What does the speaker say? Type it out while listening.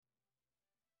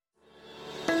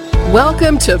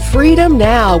Welcome to Freedom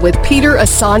Now with Peter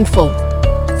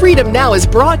Asanful. Freedom Now is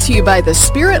brought to you by the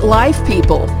Spirit Life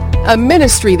People, a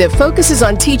ministry that focuses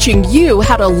on teaching you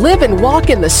how to live and walk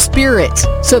in the Spirit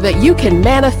so that you can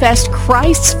manifest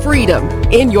Christ's freedom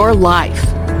in your life.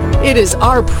 It is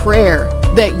our prayer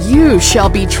that you shall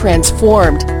be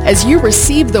transformed as you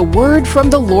receive the word from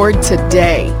the Lord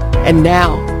today. And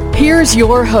now, here's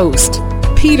your host,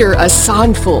 Peter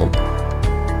Asanful.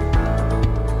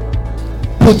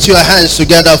 Put your hands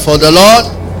together for the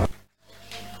Lord.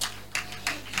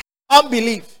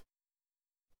 Unbelief.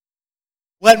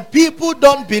 When people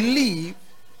don't believe,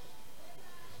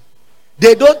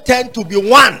 they don't tend to be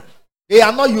one. They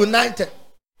are not united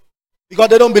because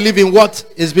they don't believe in what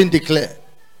is being declared.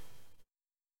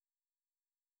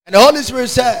 And the Holy Spirit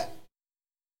said,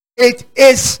 it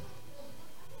is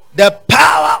the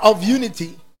power of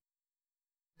unity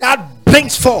that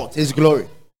brings forth His glory.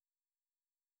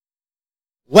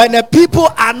 When the people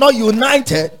are not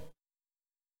united,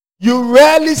 you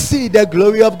rarely see the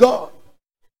glory of God.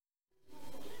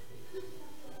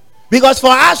 Because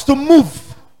for us to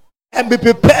move and be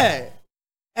prepared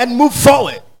and move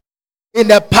forward in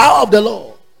the power of the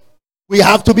Lord, we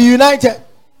have to be united.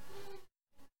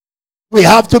 We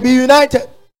have to be united.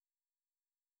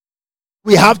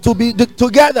 We have to be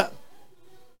together.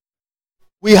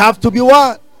 We have to be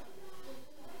one.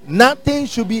 Nothing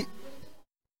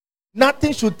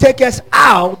should take us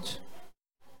out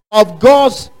of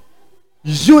God's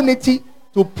unity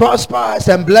to prosper us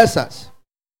and bless us.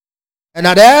 And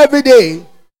that every day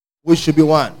we should be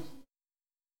one.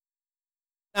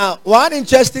 Now, one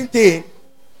interesting thing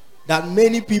that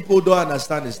many people don't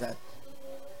understand is that,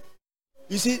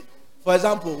 you see, for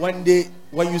example, when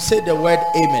you say the word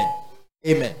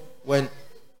amen, when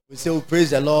we say, oh, praise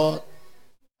the Lord,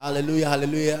 hallelujah,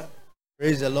 hallelujah,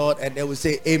 praise the Lord, and then we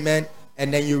say amen,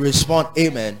 and then you respond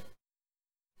amen.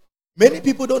 Many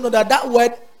people don't know that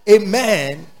word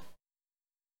amen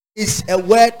is a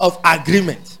word of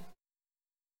agreement.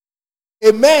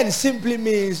 Amen simply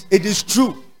means it is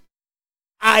true.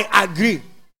 I agree.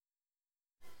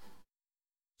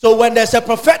 So when there's a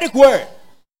prophetic word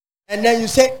and then you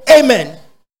say amen,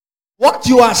 what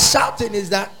you are shouting is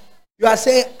that you are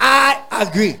saying I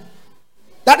agree.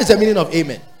 That is the meaning of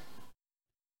amen.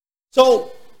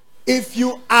 So if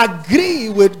you agree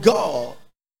with God,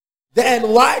 then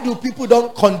why do people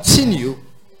don't continue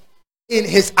in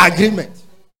His agreement?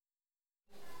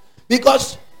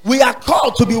 Because we are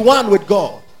called to be one with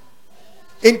God.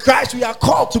 In Christ, we are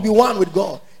called to be one with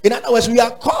God. In other words, we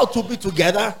are called to be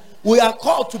together. We are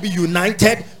called to be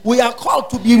united. We are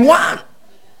called to be one.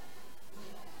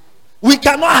 We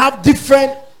cannot have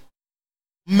different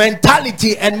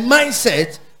mentality and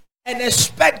mindset and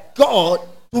expect God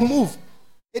to move.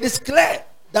 It is clear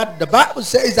that the Bible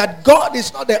says that God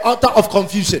is not the author of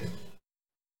confusion.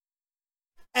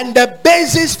 And the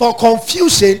basis for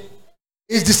confusion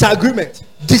is disagreement,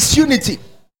 disunity.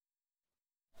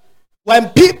 When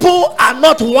people are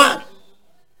not one,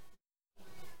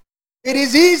 it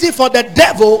is easy for the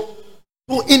devil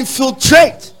to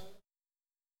infiltrate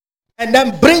and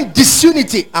then bring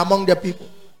disunity among the people.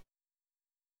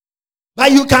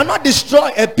 But you cannot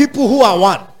destroy a people who are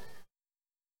one.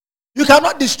 You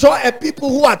cannot destroy a people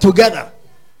who are together.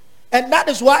 And that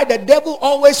is why the devil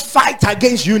always fights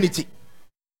against unity.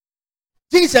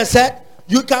 Jesus said,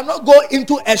 you cannot go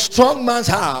into a strong man's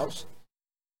house,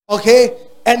 okay,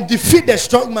 and defeat the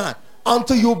strong man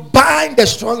until you bind the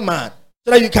strong man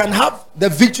so that you can have the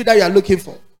victory that you are looking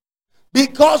for.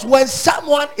 Because when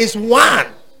someone is one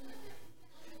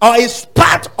or is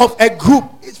part of a group,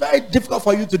 it's very difficult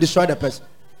for you to destroy the person.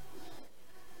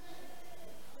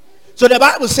 So the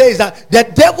Bible says that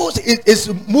the devil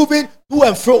is moving to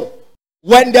and fro.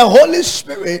 When the Holy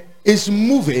Spirit is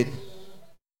moving,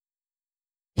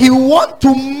 he wants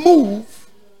to move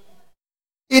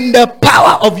in the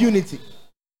power of unity.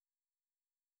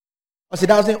 Because it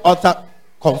doesn't utter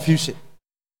confusion.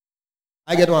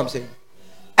 I get what I'm saying.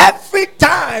 Every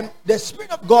time the Spirit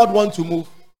of God wants to move,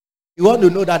 He wants to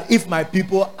know that if my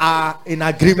people are in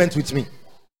agreement with me.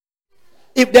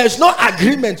 If there's no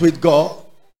agreement with God,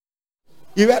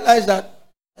 you realize that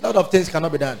a lot of things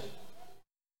cannot be done.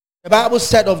 The Bible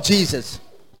said of Jesus,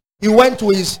 He went to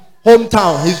His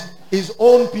hometown, his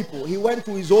own people. He went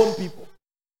to His own people.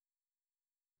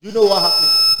 You know what happened?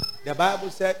 The Bible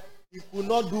said He could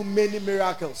not do many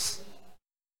miracles.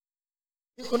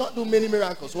 He could not do many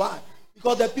miracles. Why?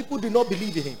 Because the people did not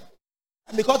believe in Him.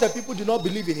 And because the people did not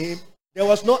believe in Him, there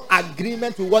was no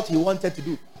agreement with what He wanted to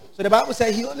do. So the Bible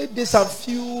said He only did some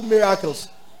few miracles.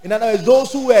 In other words,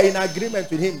 those who were in agreement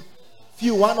with Him,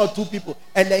 few, one or two people,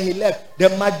 and then he left. The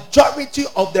majority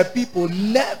of the people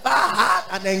never had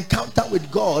an encounter with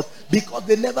God because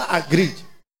they never agreed.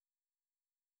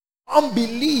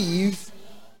 Unbelief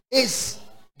is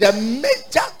the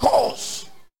major cause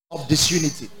of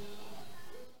disunity.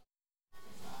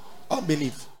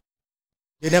 Unbelief.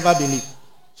 They never believe,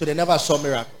 so they never saw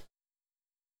miracle.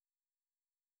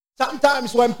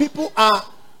 Sometimes when people are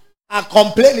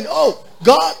complaining, oh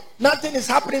God, nothing is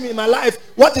happening in my life,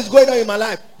 what is going on in my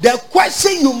life? The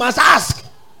question you must ask,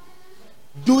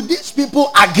 do these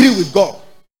people agree with God?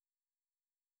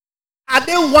 Are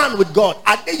they one with God?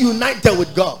 Are they united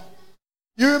with God?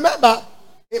 You remember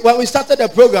when we started the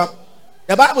program,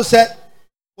 the Bible said,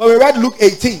 when we read Luke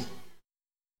 18,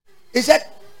 it said,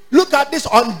 look at this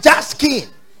unjust king,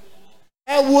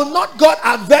 and will not God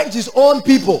avenge his own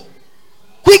people?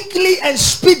 Quickly and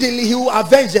speedily he will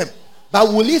avenge them. But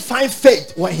will he find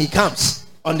faith when he comes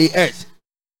on the earth?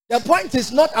 The point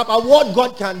is not about what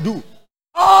God can do.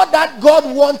 All that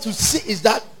God wants to see is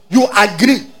that you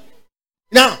agree.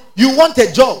 Now, you want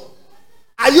a job.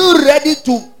 Are you ready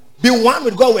to be one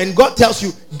with God when God tells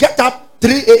you, get up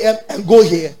 3 a.m. and go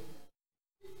here?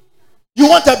 You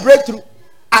want a breakthrough.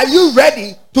 Are you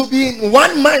ready to be in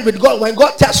one mind with God when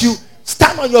God tells you,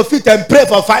 stand on your feet and pray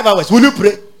for 5 hours? Will you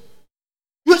pray?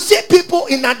 You see people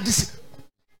in a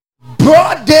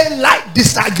broad daylight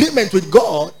disagreement with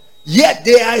God, yet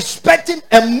they are expecting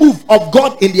a move of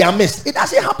God in their midst. It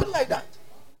doesn't happen like that.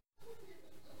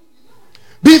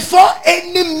 Before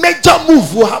any major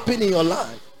move will happen in your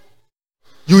life,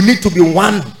 you need to be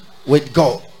one with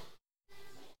God.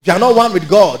 If you are not one with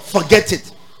God, forget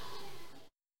it.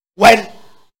 When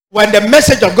the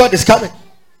message of God is coming,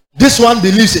 this one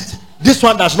believes it, this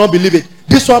one does not believe it,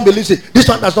 this one believes it, this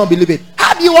one does not believe it.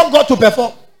 How do you want God to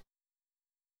perform?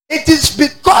 It is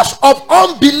because of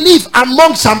unbelief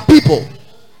among some people.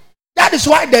 That is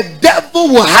why the devil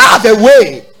will have a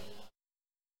way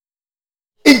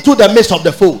into the midst of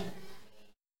the fold.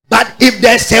 But if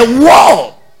there's a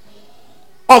wall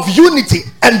of unity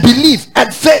and belief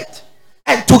and faith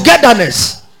and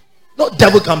togetherness, no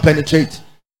devil can penetrate.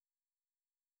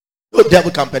 No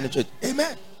devil can penetrate.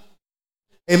 Amen.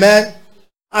 Amen.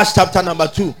 Acts chapter number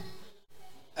 2.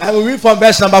 And we read from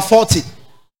verse number 40.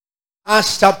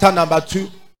 Acts chapter number 2.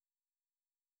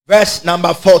 Verse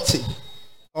number 40.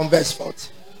 From verse 40.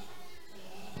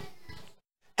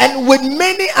 And with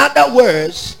many other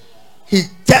words, he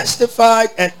testified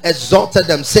and exhorted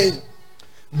them, saying,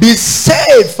 be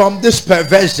saved from this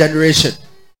perverse generation.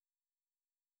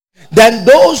 Then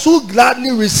those who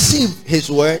gladly received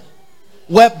his word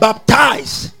were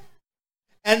baptized,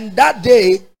 and that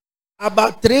day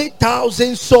about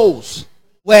 3,000 souls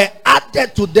were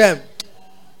added to them.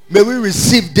 May we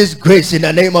receive this grace in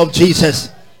the name of Jesus.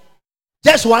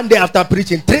 Just one day after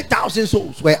preaching, 3,000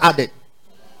 souls were added.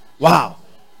 Wow.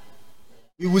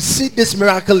 We will see this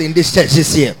miracle in this church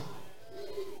this year.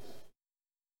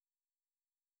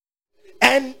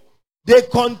 And they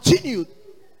continued.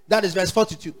 That is verse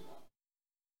 42.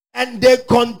 And they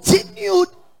continued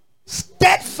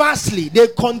steadfastly. They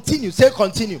continue. Say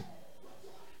continue.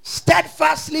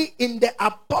 Steadfastly in the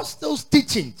apostles'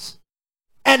 teachings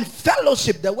and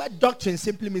fellowship. The word doctrine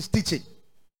simply means teaching.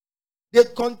 They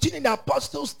continue in the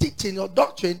apostles' teaching or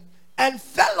doctrine and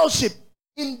fellowship,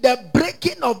 in the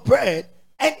breaking of bread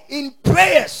and in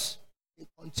prayers. They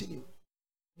continue.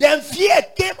 Then fear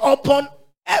came upon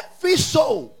every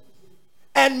soul,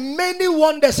 and many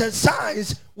wonders and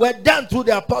signs were done through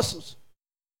the apostles.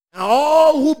 And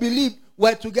all who believed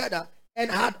were together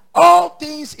and had all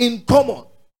things in common,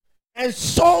 and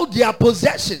sold their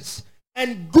possessions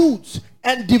and goods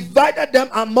and divided them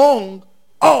among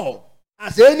all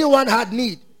as anyone had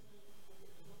need.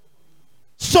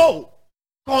 So,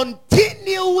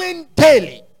 continuing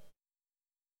daily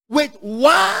with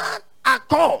one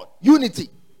accord, unity,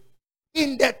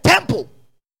 in the temple,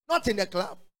 not in the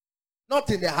club, not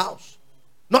in the house,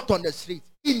 not on the street,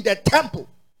 in the temple,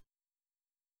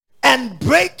 and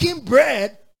breaking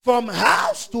bread from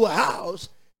house to house,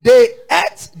 they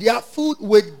ate their food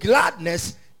with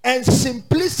gladness and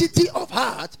simplicity of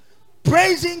heart,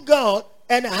 praising God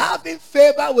and having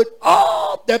favor with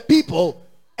all the people.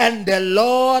 And the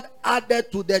Lord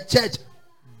added to the church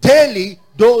daily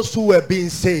those who were being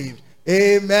saved.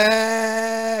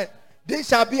 Amen. This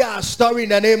shall be our story in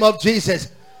the name of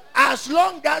Jesus. As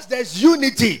long as there's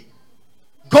unity,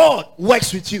 God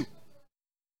works with you.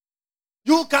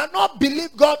 You cannot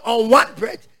believe God on one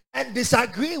bread and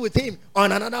disagree with him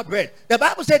on another bread. The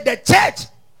Bible said the church,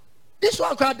 this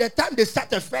one crowd, the time they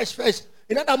started fresh.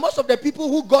 You know that most of the people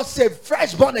who got saved,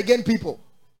 fresh born again people,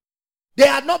 They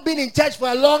had not been in church for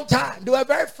a long time. They were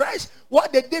very fresh.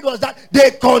 What they did was that they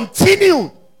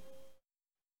continued.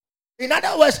 In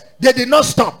other words, they did not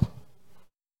stop.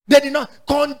 They did not.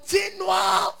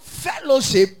 Continual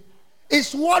fellowship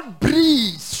is what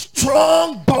breeds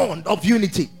strong bond of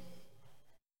unity.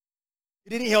 You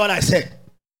didn't hear what I said?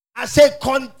 I said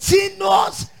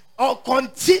continuous or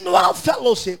continual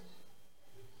fellowship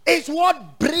is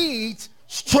what breeds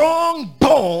strong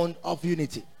bond of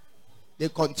unity. They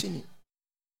continue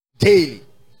daily,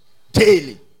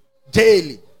 daily,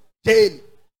 daily, daily.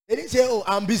 They didn't say, "Oh,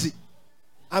 I'm busy.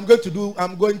 I'm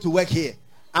going to work here.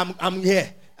 I'm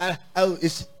here."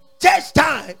 It's church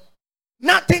time.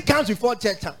 Nothing comes before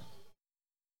church time.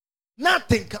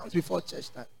 Nothing comes before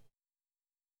church time.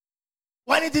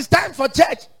 When it is time for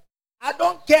church, I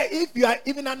don't care if you are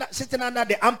even sitting under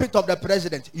the armpit of the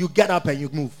president. You get up and you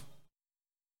move.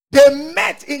 They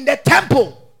met in the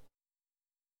temple.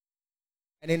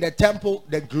 And in the temple,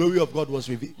 the glory of God was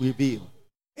revealed.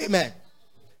 Amen.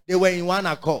 They were in one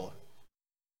accord.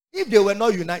 If they were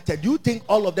not united, do you think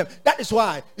all of them? That is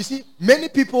why, you see, many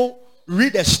people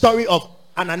read the story of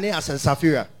Ananias and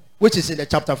Sapphira, which is in the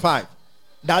chapter 5,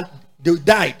 that they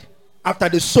died after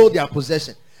they sold their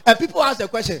possession. And people ask the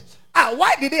question,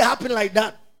 why did it happen like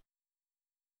that?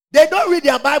 They don't read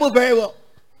their Bible very well.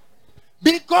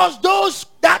 Because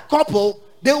that couple,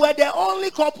 they were the only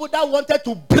couple that wanted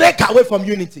to break away from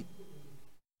unity.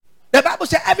 The Bible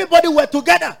said everybody were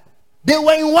together. They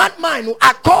were in one mind,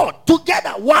 accord,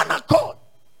 together, one accord.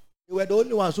 They were the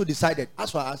only ones who decided.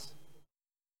 As for us,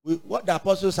 what the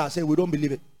apostles are saying, we don't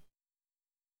believe it.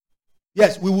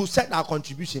 Yes, we will send our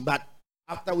contribution, but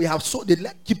after we have sold it,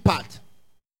 let's keep part.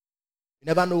 You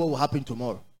never know what will happen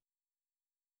tomorrow.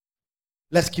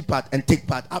 Let's keep part and take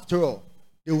part. After all,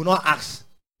 they will not ask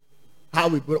how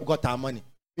we got our money,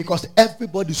 because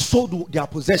everybody sold their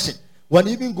possession. When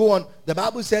you even go on, the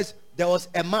Bible says there was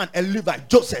a man, a Levite,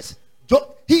 Joseph.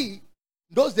 In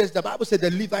those days, the Bible said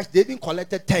the Levites, they even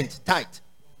collected tithe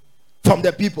from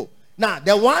the people. Now,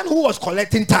 the one who was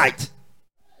collecting tithe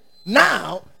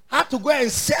now had to go and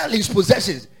sell his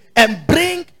possessions and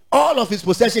bring all of his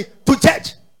possessions to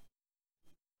church.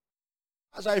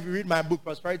 That's why if you read my book,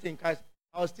 Prosperity in Christ,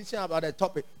 I was teaching about the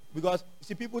topic, because you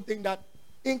see, people think that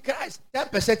in Christ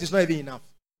 10% is not even enough.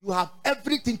 You have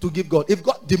everything to give God. If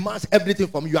God demands everything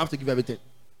from you, you have to give everything.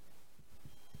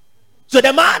 So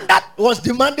the man that was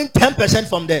demanding 10%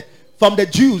 from the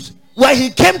Jews, when he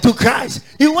came to Christ,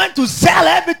 he went to sell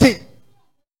everything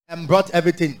and brought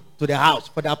everything to the house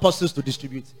for the apostles to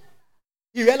distribute.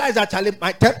 He realized that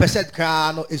my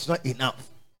 10% is not enough.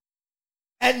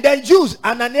 And then Jews,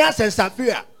 Ananias and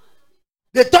Sapphira,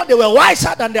 they thought they were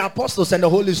wiser than the apostles and the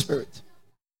Holy Spirit.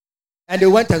 And they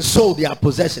went and sold their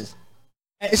possessions.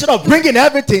 And instead of bringing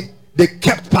everything, they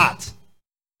kept part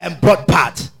and brought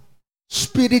part.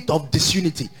 Spirit of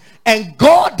disunity. And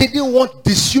God didn't want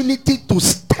disunity to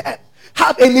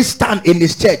have any stand in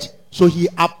his church. So he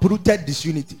uprooted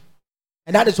disunity.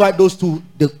 And that is why those two,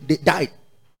 they died.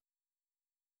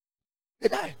 They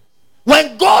died.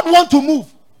 When God wants to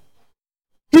move,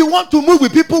 he wants to move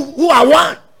with people who are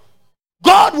one.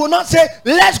 God will not say,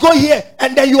 let's go here,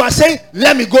 and then you are saying,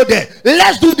 let me go there.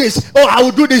 Let's do this. Oh, I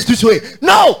will do this way.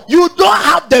 No, you don't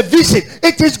have the vision.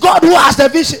 It is God who has the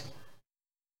vision.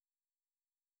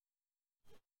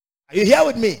 Are you here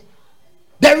with me?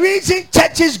 The reason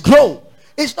churches grow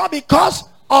is not because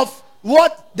of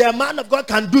what the man of God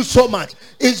can do so much.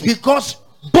 It's because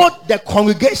both the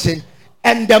congregation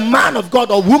and the man of God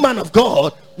or woman of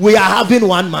God, we are having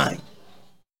one mind.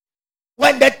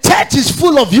 When the church is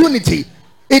full of unity,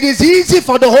 it is easy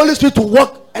for the Holy Spirit to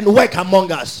work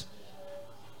among us.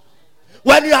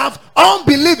 When you have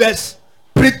unbelievers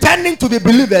pretending to be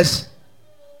believers,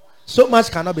 so much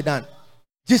cannot be done.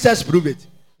 Jesus proved it.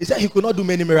 He said he could not do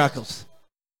many miracles.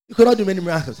 He could not do many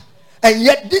miracles. And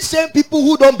yet these same people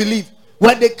who don't believe,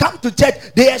 when they come to church,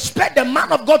 they expect the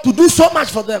man of God to do so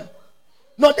much for them.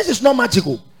 No, this is not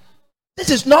magical. This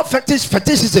is not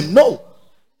fetishism. No.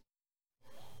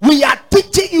 We are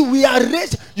teaching you, we are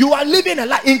raised, you are living a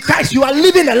life in Christ. You are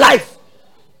living a life.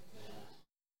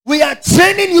 We are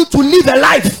training you to live a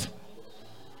life.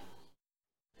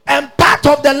 And part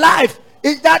of the life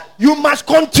is that you must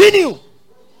continue.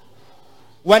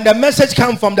 When the message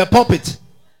comes from the pulpit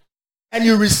and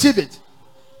you receive it,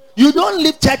 you don't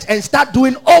leave church and start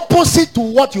doing opposite to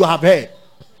what you have heard.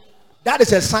 That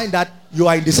is a sign that you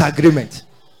are in disagreement.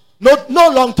 No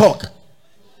long talk.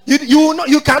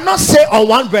 You cannot say on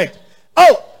one breath,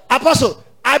 oh, apostle,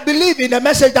 I believe in the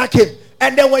message that came.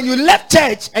 And then when you left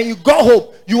church and you go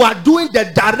home, you are doing the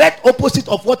direct opposite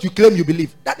of what you claim you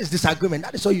believe. That is disagreement.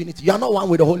 That is all you need. You are not one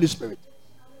with the Holy Spirit.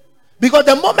 Because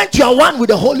the moment you are one with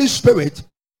the Holy Spirit,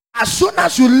 as soon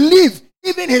as you leave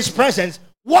even his presence,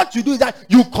 what you do is that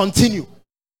you continue.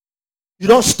 You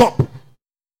don't stop.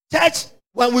 Church,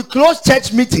 when we close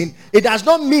church meeting, it does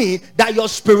not mean that your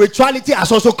spirituality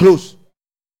has also closed.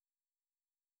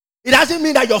 It doesn't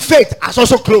mean that your faith has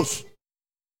also closed.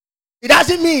 It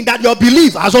doesn't mean that your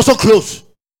belief has also closed.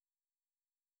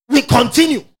 We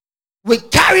continue. We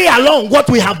carry along what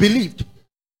we have believed.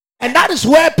 And that is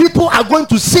where people are going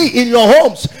to see in your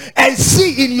homes and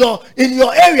see in your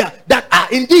area that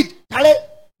indeed,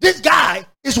 this guy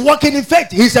is walking in faith.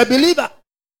 He's a believer.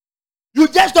 You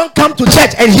just don't come to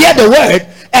church and hear the word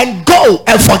and go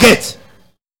and forget.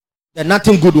 Then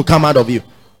nothing good will come out of you.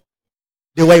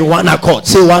 They were in one accord.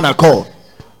 Say one accord.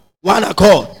 One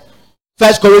accord.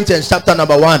 1 Corinthians chapter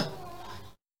number 1.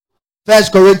 1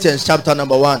 Corinthians chapter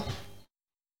number 1.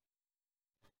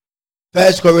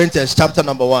 1 Corinthians chapter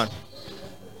number 1.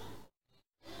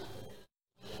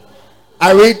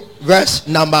 I read verse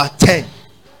number 10.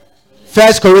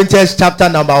 1 Corinthians chapter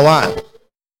number 1.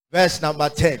 Verse number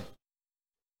 10.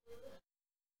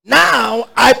 Now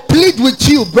I plead with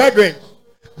you, brethren,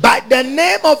 by the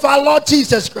name of our Lord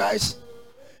Jesus Christ,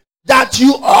 that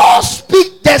you all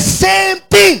speak the same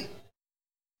thing,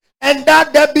 and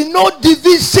that there be no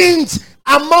divisions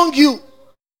among you,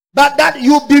 but that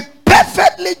you be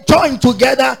perfectly joined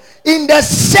together in the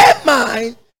same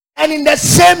mind and in the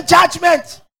same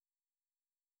judgment.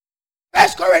 1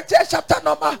 Corinthians chapter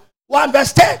number 1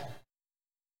 verse 10.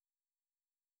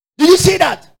 Do you see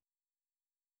that?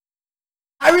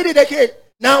 I read it again.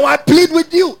 Now I plead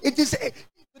with you. It is to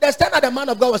the extent that the man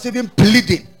of God was even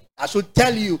pleading. I should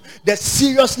tell you the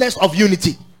seriousness of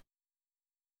unity.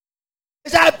 He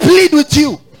said, I plead with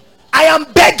you. I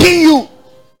am begging you.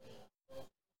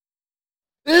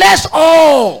 Let's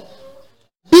all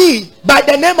be by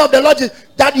the name of the Lord Jesus,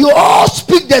 that you all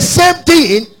speak the same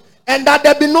thing, and that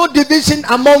there be no division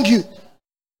among you,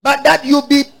 but that you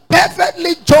be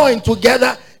perfectly joined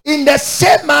together in the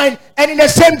same mind and in the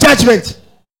same judgment.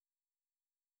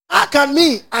 How can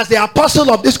me, as the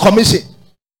apostle of this commission,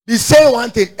 be saying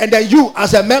one thing, and then you,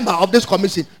 as a member of this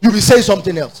commission, you will say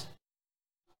something else?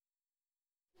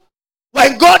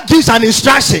 When God gives an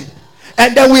instruction,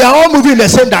 and then we are all moving in the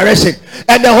same direction,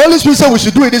 and the Holy Spirit says we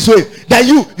should do it this way, then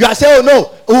you are saying,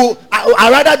 oh no, I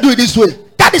rather do it this way.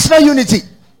 That is not unity.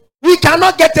 We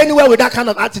cannot get anywhere with that kind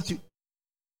of attitude.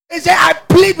 He said, I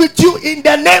plead with you in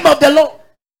the name of the Lord.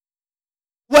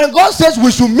 When God says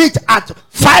we should meet at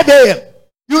 5 a.m.,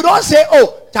 you don't say,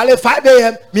 oh, Charlie, 5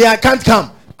 a.m., me, I can't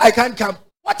come. I can't come.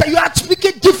 What are you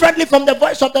speaking differently from the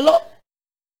voice of the Lord?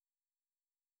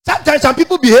 Sometimes some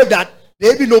people behave that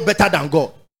they be know better than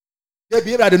God. They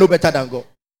behave that they know better than God.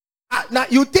 Now,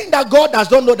 you think that God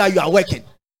does not know that you are working.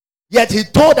 Yet he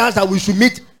told us that we should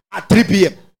meet at 3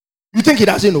 p.m. You think he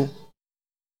doesn't know?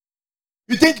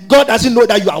 You think God doesn't know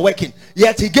that you are working?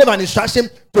 Yet he gave an instruction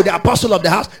to the apostle of the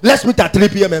house. Let's meet at 3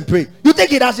 p.m. and pray. You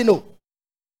think he doesn't know?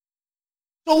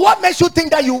 So what makes you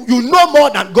think that you know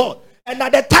more than God? And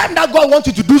at the time that God wants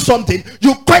you to do something,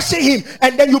 you question him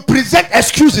and then you present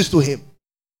excuses to him.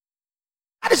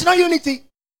 That is not unity.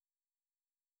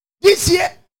 This year,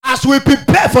 as we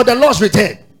prepare for the Lord's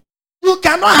return, you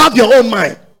cannot have your own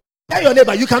mind. Tell your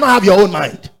neighbor, you cannot have your own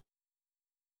mind.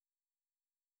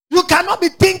 You cannot be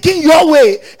thinking your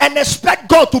way and expect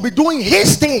God to be doing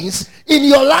his things in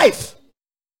your life.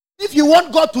 If you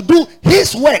want God to do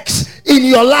his works in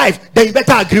your life, then you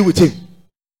better agree with him.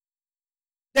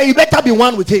 Then you better be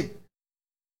one with him.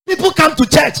 People come to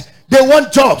church, they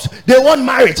want jobs, they want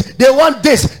marriage, they want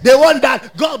this, they want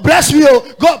that. God bless me,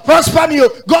 oh, God prosper me, oh,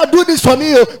 God do this for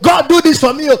me, oh, God do this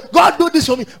for me, oh, God do this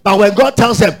for me. But when God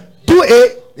tells them, do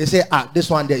it, they say, this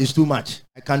one there is too much.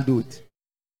 I can't do it.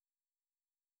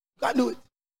 Can't do it.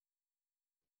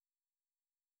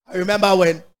 I remember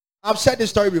when, I've said this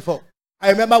story before. I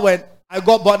remember when I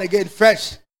got born again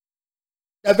fresh.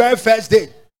 The very first day.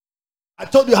 I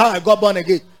told you how I got born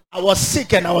again. I was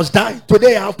sick and I was dying.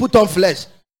 Today I have put on flesh.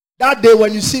 That day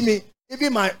when you see me,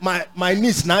 even my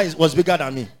niece now was bigger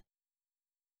than me.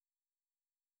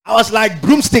 I was like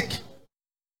broomstick.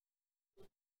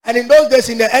 And in those days,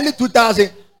 in the early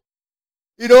 2000s,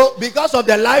 you know, because of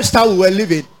the lifestyle we were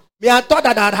living, I thought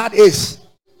that I had AIDS.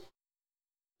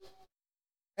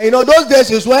 And you know, those days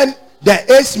is when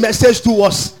the AIDS message too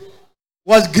was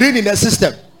green in the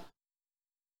system.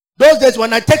 Those days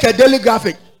when I take a daily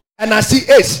graphic and I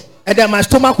see AIDS, and then my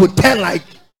stomach would turn like.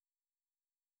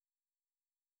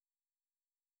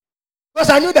 Because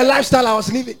I knew the lifestyle I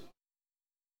was living.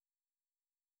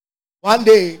 One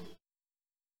day,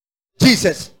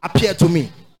 Jesus appeared to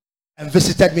me and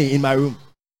visited me in my room.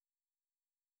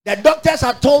 The doctors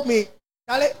had told me,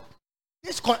 Charlie,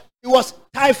 it was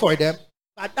typhoid,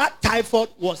 but that typhoid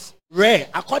was rare,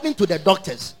 according to the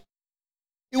doctors.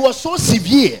 It was so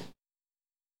severe.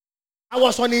 I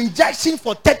was on injection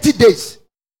for 30 days.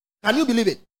 Can you believe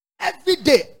it? Every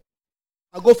day,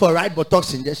 I go for right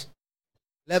Botox injection,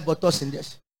 left Botox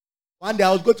injection. One day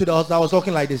I was going to the hospital, I was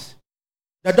walking like this.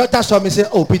 The doctor saw me and said,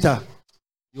 "Oh, Peter,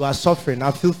 you are suffering.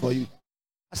 I feel for you."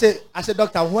 I said,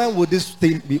 "Doctor, when will this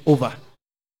thing be over?"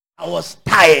 I was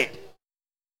tired.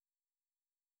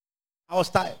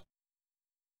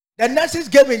 The nurses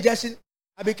gave me injection.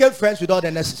 I became friends with all the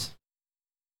nurses.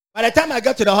 By the time I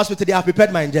got to the hospital, they have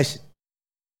prepared my injection.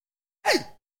 Hey!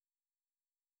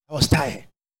 I was tired.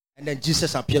 And then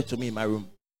Jesus appeared to me in my room.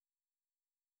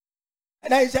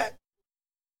 And I said,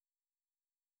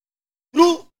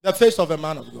 through the face of a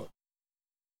man of God,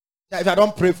 that if I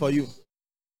don't pray for you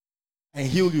and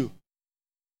heal you,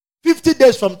 50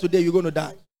 days from today, you're going to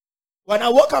die. When I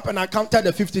woke up and I counted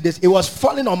the 50 days, it was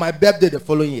falling on my birthday the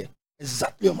following year.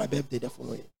 Exactly on my birthday the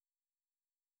following year.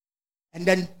 And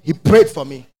then he prayed for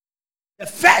me. The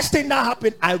first thing that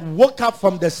happened, I woke up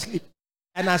from the sleep.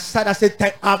 And I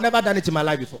said, I've never done it in my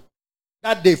life before.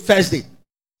 That day, first day, I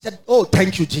said, "Oh,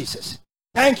 thank you, Jesus.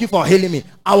 Thank you for healing me."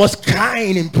 I was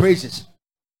crying in praises.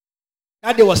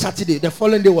 That day was Saturday. The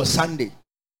following day was Sunday.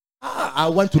 I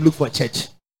went to look for a church.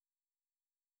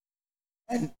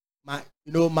 And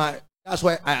that's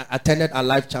why I attended a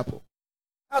Life Chapel.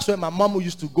 That's where my mom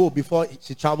used to go before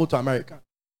she traveled to America.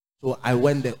 So I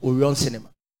went there, Orion Cinema.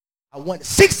 I went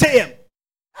 6 a.m.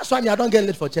 That's why I don't get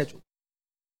late for church.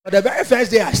 But the very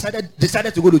first day I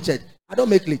decided to go to church. I don't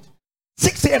make late.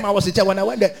 6 a.m. I was in church. When I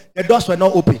went there, the doors were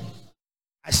not open.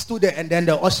 I stood there, and then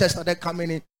the ushers started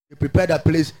coming in. They prepared a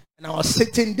place, and I was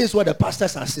sitting. This is where the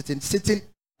pastors are sitting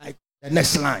like the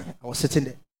next line. I was sitting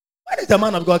there. When is the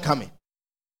man of God coming?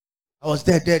 I was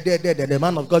there. The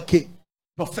man of God came.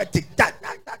 Prophetic.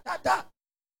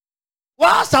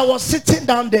 Whilst I was sitting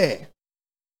down there,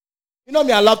 you know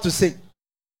me, I love to sing.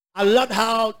 I loved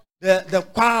how the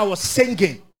choir was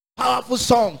singing powerful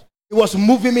songs. It was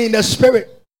moving me in the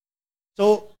spirit.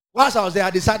 So whilst I was there, I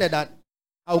decided that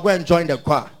I'll go and join the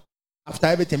choir after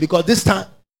everything, because this time,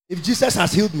 if Jesus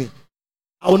has healed me,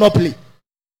 I will not play.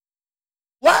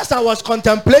 Whilst I was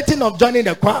contemplating of joining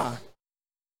the choir,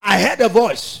 I heard a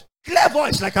voice, clear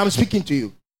voice, like I'm speaking to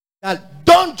you, that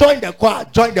don't join the choir,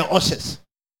 join the ushers.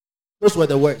 Those were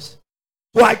the words.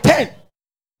 So I turned,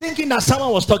 thinking that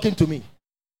someone was talking to me,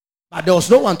 but there was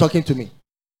no one talking to me.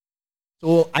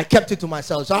 So I kept it to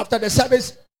myself. So after the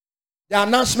service, the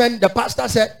announcement, the pastor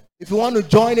said, if you want to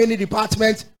join any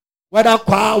department, whether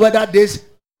choir, whether this,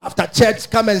 after church,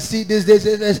 come and see this.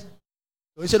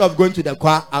 So instead of going to the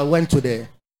choir, I went to the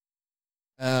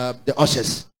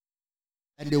ushers.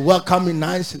 And they welcomed me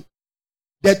nicely.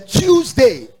 The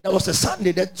Tuesday, that was a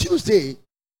Sunday, the Tuesday,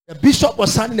 the bishop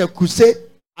was standing a crusade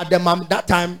at that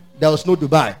time, there was no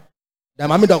Dubai. The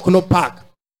Mami Dakuno Park.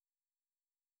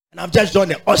 And I've just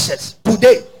joined the ushers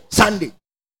today, Sunday.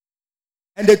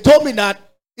 And they told me that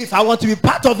if I want to be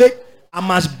part of it, I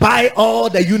must buy all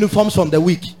the uniforms from the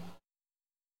week.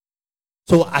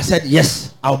 So I said,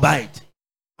 yes, I'll buy it.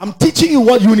 I'm teaching you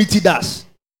what unity does.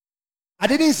 I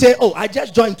didn't say, oh, I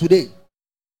just joined today.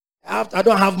 I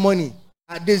don't have money.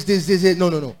 This.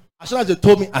 No. As soon as they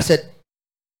told me, I said,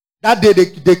 that day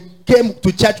they came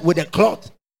to church with a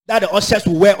cloth that the ushers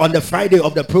will wear on the Friday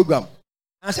of the program.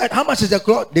 I said, how much is the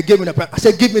cloth? They gave me the price. I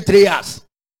said, give me 3 years.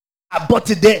 I bought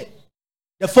it there.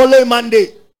 The following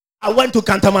Monday, I went to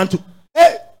Kantamantu.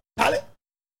 Hey, Tale,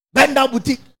 Benda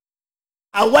Boutique.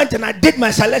 I went and I did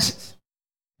my selections.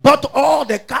 Bought all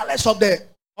the colors of the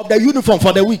uniform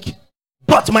for the week.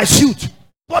 Bought my suit.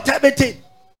 Bought everything.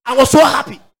 I was so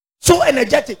happy. So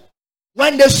energetic.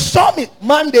 When they saw me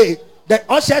Monday, the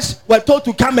ushers were told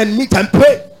to come and meet and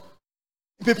pray.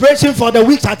 In preparation for the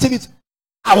week's activity.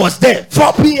 I was there.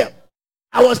 4 p.m.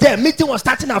 I was there. Meeting was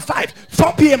starting at 5.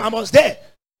 4 p.m. I was there.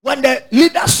 When the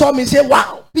leader saw me, say,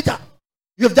 wow, Peter,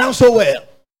 you've done so well.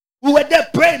 We were there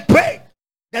praying.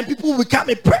 Then people will come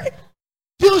and pray.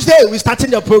 Tuesday, we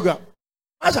started the program.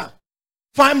 Master,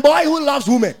 fine boy who loves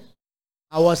women.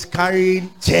 I was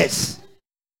carrying chairs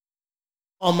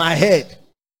on my head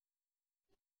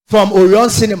from Orion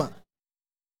Cinema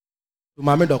to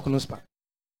Mami Dakuno's Park.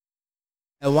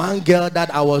 And one girl that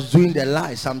I was doing the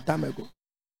lie some time ago,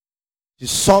 she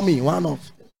saw me, one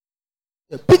of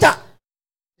them. Peter,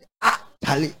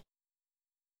 Tali.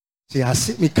 She has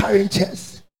seen me carrying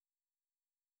chairs.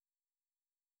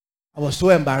 I was so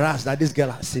embarrassed that this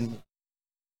girl has seen me.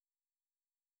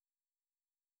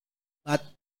 But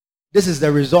this is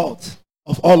the result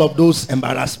of all of those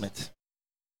embarrassments.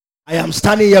 I am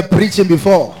standing here preaching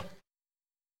before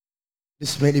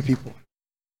this many people.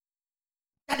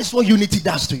 That is what unity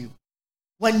does to you.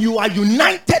 When you are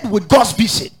united with God's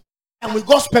vision and with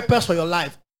God's purpose for your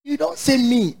life, you don't say,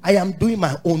 me, I am doing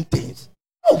my own things.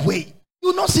 No way. You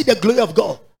will not see the glory of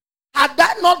God. Had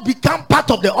that not become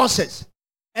part of the ushers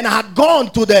and I had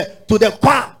gone to the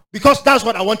choir because that's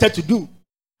what I wanted to do,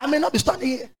 I may not be standing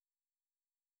here.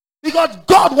 Because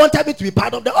God wanted me to be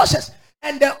part of the ushers.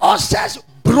 And the ushers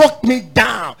broke me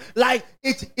down. Like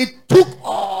it took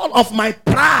all of my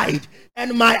pride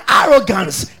and my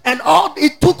arrogance and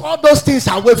it took all those things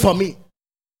away from me.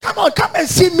 Come on, come and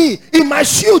see me in my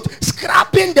suit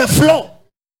scrapping the floor.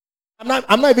 I'm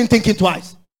not even thinking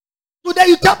twice. Today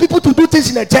you tell people to do things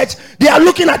in the church, they are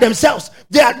looking at themselves,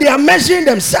 they are measuring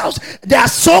themselves, their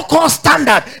so-called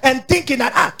standard, and thinking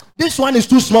that this one is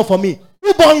too small for me.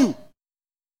 Who born you?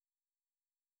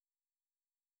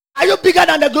 Are you bigger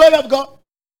than the glory of God?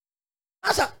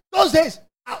 Answer. Those days,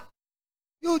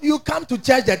 you come to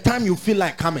church the time you feel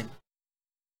like coming.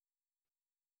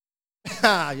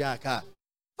 5:30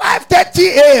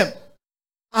 a.m.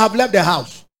 I have left the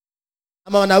house.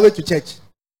 I'm on my way to church.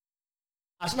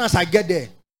 As soon as I get there,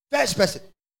 first person,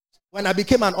 when I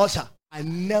became an usher, I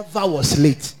never was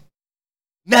late.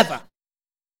 Never.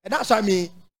 And that's why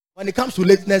when it comes to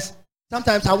lateness,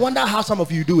 sometimes I wonder how some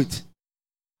of you do it.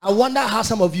 I wonder how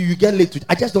some of you get late.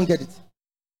 I just don't get it.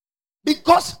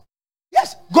 Because,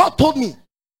 yes, God told me.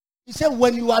 He said,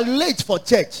 when you are late for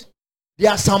church,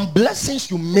 there are some blessings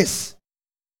you miss.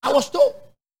 I was told.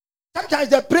 Sometimes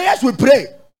the prayers we pray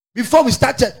before we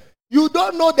start church, you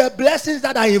don't know the blessings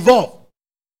that are involved.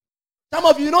 Some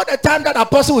of you know the time that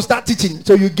apostle will start teaching.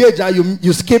 So you gauge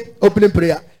you skip opening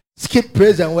prayer, skip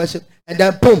praise and worship, and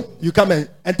then boom, you come and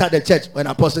enter the church when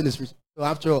apostle is preaching. So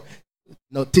after all,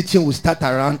 teaching will start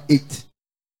around 8.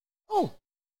 Oh.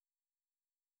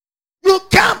 You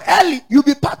come early, you'll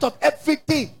be part of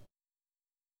everything.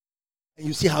 And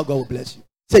you see how God will bless you.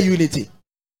 Say unity.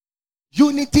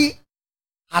 Unity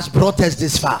has brought us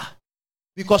this far.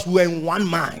 Because we were in one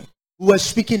mind. We were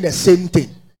speaking the same thing.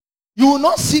 You will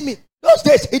not see me. Those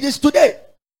days, it is today.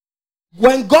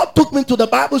 When God took me to the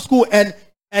Bible school and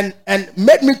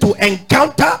made me to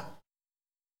encounter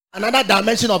another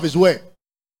dimension of his word.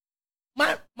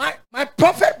 My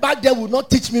prophet back there would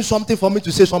not teach me something for me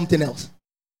to say something else.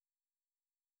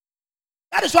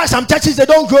 That is why some churches, they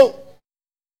don't grow.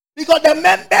 Because the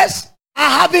members are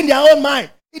having their own mind.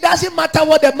 It doesn't matter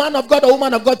what the man of God or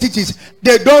woman of God teaches.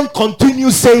 They don't continue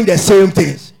saying the same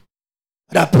things.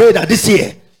 But I pray that this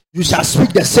year, you shall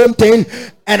speak the same thing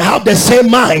and have the same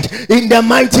mind in the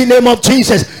mighty name of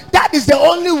Jesus. That is the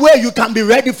only way you can be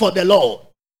ready for the Lord.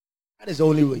 That is the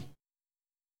only way.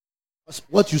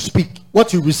 What you speak,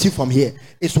 what you receive from here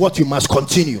is what you must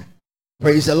continue.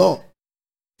 Praise the Lord.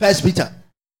 First Peter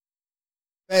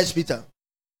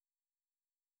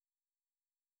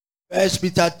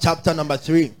chapter number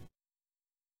 3.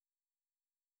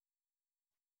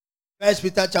 First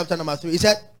Peter chapter number 3. He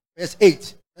said, verse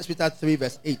 8. First Peter 3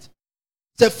 verse 8. It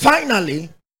said, finally,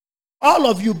 all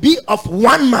of you be of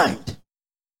one mind,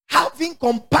 having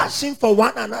compassion for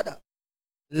one another.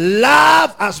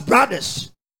 Love as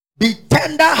brothers. Be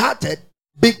tender-hearted.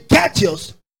 Be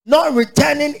courteous, not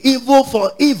returning evil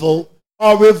for evil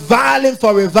or reviling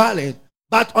for reviling,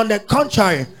 but on the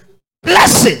contrary,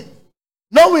 blessing,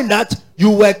 knowing that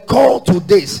you were called to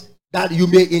this, that you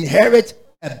may inherit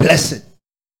a blessing.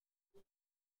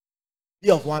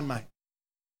 Be of one mind.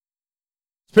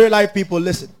 Spirit Life people,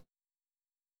 listen.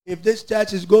 If this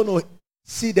church is going to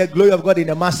see the glory of God in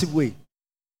a massive way,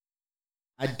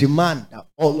 I demand that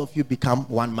all of you become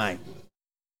one mind.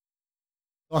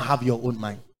 Don't have your own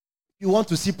mind. If you want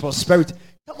to see prosperity,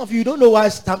 some of you don't know why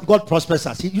God prospers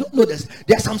us. You don't know this.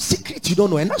 There are some secrets you don't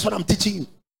know, and that's what I'm teaching you.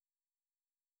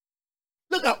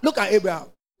 Look at Abraham.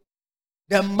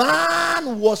 The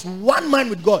man was one mind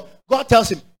with God. God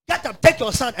tells him, get up, take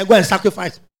your son and go and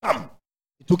sacrifice. Bam.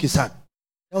 He took his son.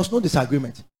 There was no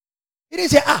disagreement. He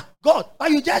didn't say, God, but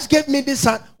you just gave me this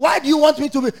son. Why do you want me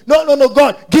to be? No,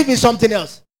 God, give me something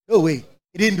else. No way.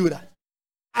 He didn't do that.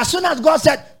 As soon as God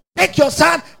said, take your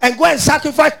son and go and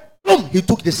sacrifice, boom, he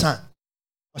took the son.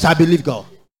 Because I believe God.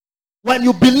 When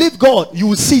you believe God, you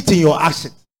will see it in your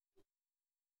action.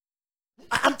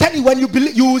 I'm telling you, when you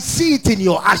believe, you will see it in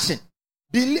your action.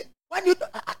 When you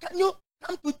can you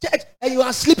come to church and you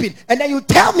are sleeping and then you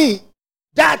tell me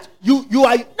that you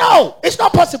are, no, it's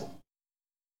not possible.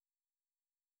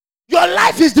 Your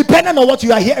life is dependent on what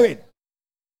you are hearing.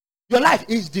 Your life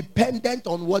is dependent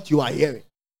on what you are hearing.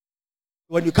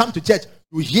 When you come to church,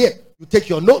 you hear, you take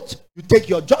your notes, you take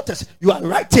your jotters, you are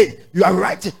writing,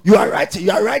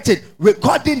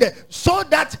 recording them so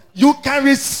that you can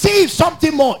receive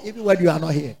something more even when you are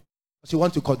not here. Because you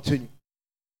want to continue.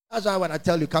 That's why when I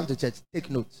tell you come to church, take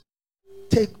notes.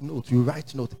 Take notes, you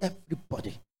write notes,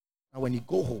 everybody. And when you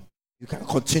go home, you can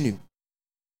continue.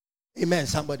 Amen,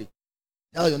 somebody.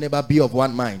 Tell your neighbor, be of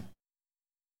one mind.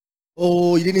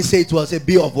 Oh, you didn't say it was a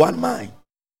be of one mind.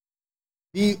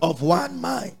 Be of one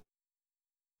mind.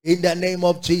 In the name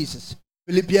of Jesus.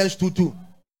 Philippians 2:2.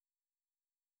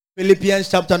 Philippians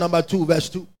chapter number 2, verse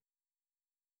 2.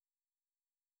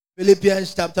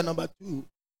 Philippians chapter number 2,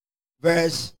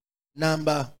 verse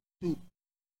number 2.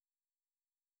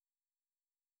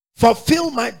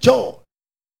 Fulfill my joy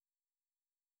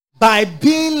by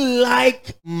being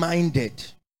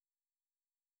like-minded,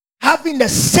 having the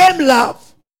same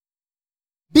love,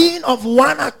 being of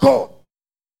one accord,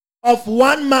 of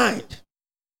one mind.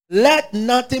 Let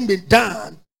nothing be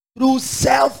done through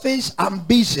selfish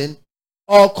ambition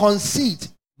or conceit,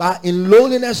 but in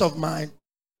lowliness of mind,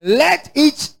 let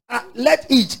each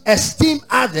esteem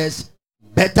others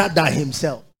better than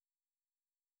himself.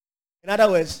 In other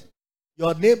words,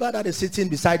 your neighbor that is sitting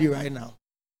beside you right now,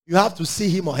 you have to see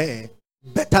him or her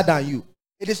better than you.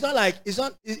 It is not like,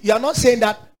 you are not saying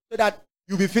that so that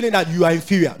you'll be feeling that you are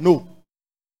inferior. No.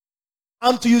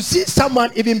 Until you see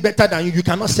someone even better than you, you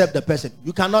cannot serve the person.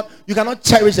 You cannot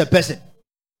cherish the person.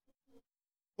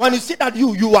 When you see that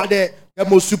you are the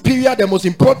most superior, the most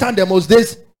important, the most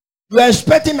this, you are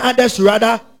expecting others to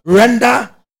rather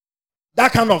render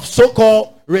that kind of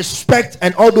so-called respect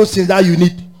and all those things that you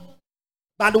need.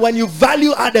 But when you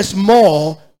value others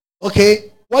more,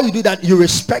 okay, what you do that you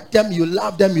respect them, you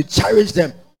love them, you cherish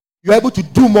them, you're able to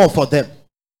do more for them.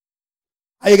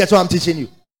 Are you get what I'm teaching you?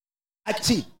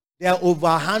 Actually, there are over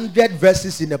 100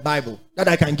 verses in the Bible that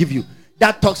I can give you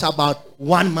that talks about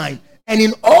one mind. And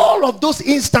in all of those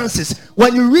instances,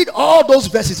 when you read all those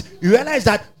verses, you realize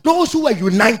that those who were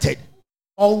united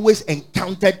always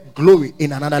encountered glory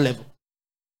in another level.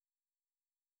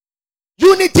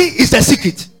 Unity is the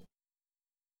secret.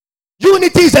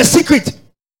 Unity is the secret.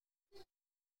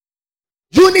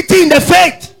 Unity in the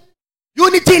faith.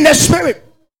 Unity in the spirit.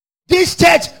 This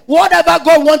church, whatever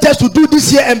God wants us to do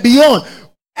this year and beyond,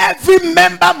 every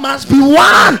member must be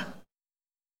one.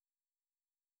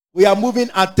 We are moving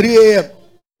at 3 a.m.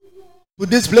 to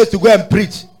this place to go and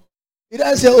preach. He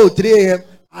doesn't say, oh, 3 a.m.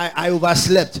 I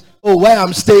overslept. Oh, where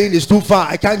I'm staying is too far.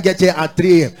 I can't get here at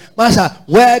 3 a.m. Master,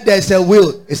 where there's a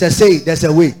will, it's a say, there's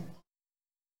a way.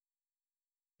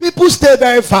 People stay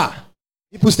very far.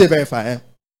 Eh?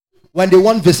 When they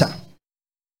want visa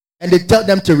and they tell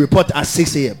them to report at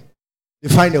 6 a.m., they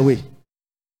find a way.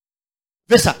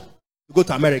 Visa to go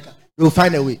to America, they will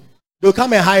find a way. They'll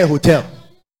come and hire a hotel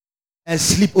and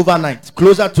sleep overnight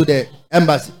closer to the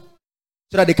embassy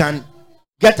so that they can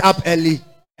get up early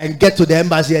and get to the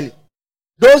embassy early.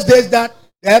 Those days that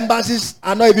the embassies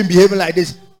are not even behaving like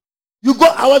this.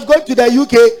 I was going to the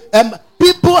UK and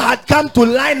people had come to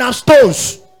line up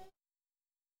stones.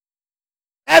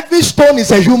 Every stone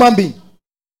is a human being.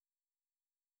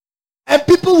 And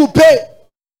people will pay.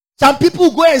 Some people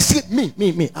will go and sleep.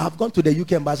 Me. I have gone to the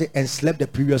UK embassy and slept the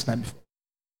previous night before.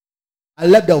 I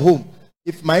left the home.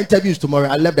 If my interview is tomorrow,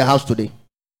 I left the house today.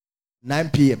 9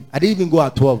 p.m. I didn't even go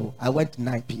at 12. I went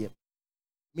 9 p.m.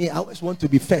 Me, I always want to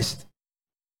be first.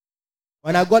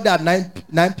 When I got there at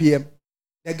 9 p.m.,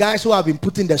 the guys who have been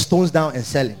putting the stones down and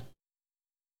selling,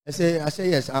 I say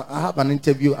yes, I have an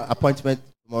interview appointment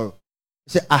tomorrow.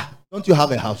 He said, don't you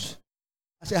have a house?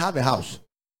 I said, I have a house.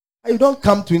 You don't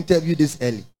come to interview this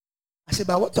early. I said,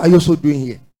 but what are you also doing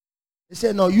here? He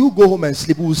said, no, you go home and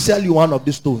sleep. We'll sell you one of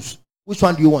these stones. Which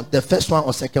one do you want? The first one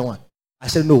or second one? I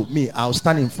said, no, I'll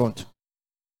stand in front.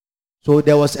 So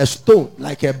there was a stone,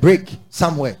 like a brick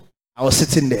somewhere. I was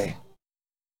sitting there.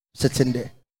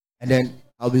 And then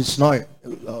I'll be snoring,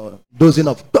 dozing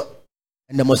off.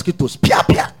 And the mosquitoes,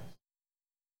 pia.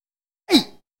 Hey,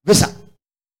 visa.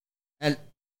 And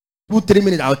 2-3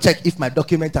 minutes, I'll check if my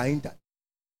documents are intact.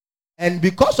 And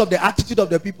because of the attitude of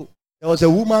the people, there was a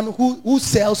woman who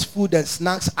sells food and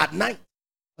snacks at night.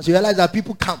 Because you realize that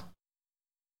people come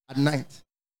at night.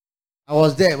 I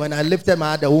was there. When I lifted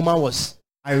my hand, the woman was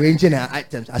arranging her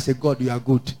items. I said, God, you are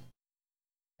good.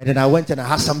 And then I went and I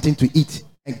had something to eat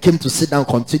and came to sit down,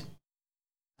 continue.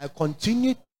 I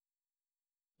continued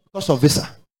because of visa.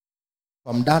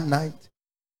 From that night,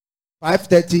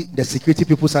 5:30, the security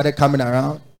people started coming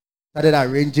around, started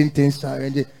arranging things,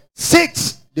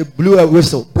 6, they blew a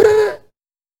whistle.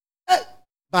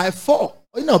 By 4,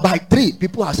 by 3,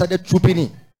 people had started trooping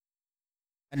in.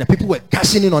 And the people were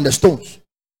cashing in on the stones.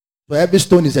 So every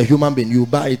stone is a human being. You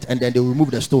buy it and then they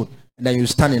remove the stone and then you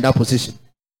stand in that position.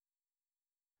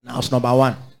 Now it's number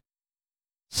one.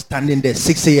 Standing there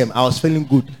 6 a.m. I was feeling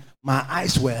good. My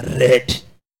eyes were red.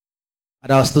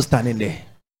 But I was still standing there.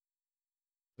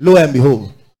 Lo and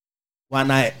behold,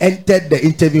 when I entered the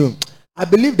interview, I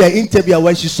believe the interviewer,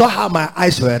 when she saw how my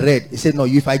eyes were red, he said, no,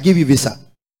 if I give you visa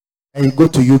and you go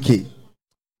to UK,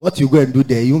 what you go and do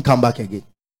there, you won't come back again.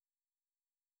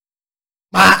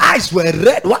 My eyes were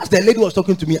red. Once the lady was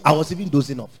talking to me, I was even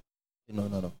dozing off.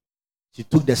 No. She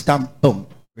took the stamp, boom,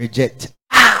 reject.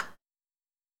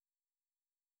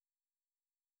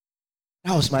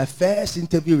 That was my first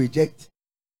interview reject.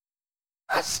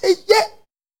 I said, yeah.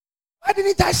 Why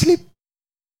didn't I sleep?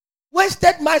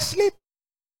 Wasted my sleep.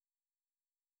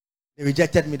 They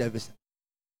rejected me the visa.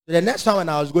 So the next time when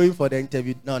I was going for the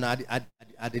interview, no,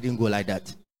 I didn't go like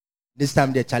that. This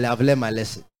time, Charlie, I've learned my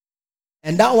lesson.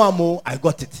 And that one more, I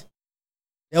got it.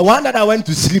 The one that I went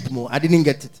to sleep more, I didn't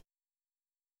get it.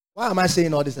 Why am I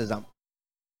saying all this example?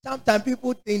 Sometimes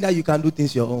people think that you can do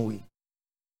things your own way.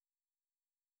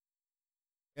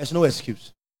 There's no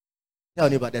excuse. Tell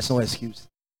me, but there's no excuse.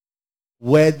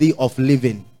 Worthy of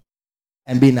living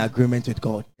and being in agreement with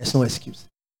God. There's no excuse.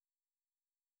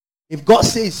 If God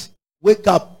says, wake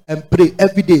up and pray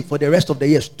every day for the rest of the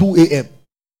years, 2 a.m.,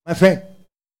 my friend,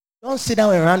 don't sit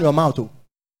down and run your mouth.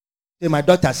 Say, my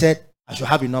doctor said I should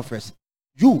have enough rest.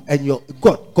 You and your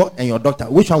God and your doctor,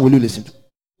 which one will you listen to?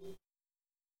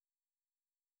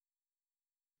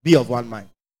 Be of one mind.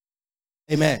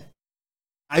 Amen.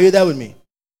 Are you there with me?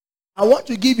 I want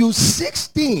to give you 5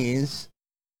 things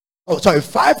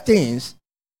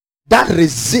that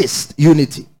resist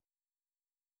unity.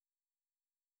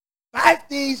 5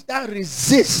 things that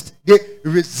resist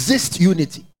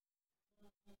unity.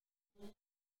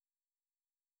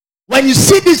 When you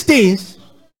see these things,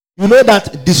 you know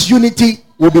that disunity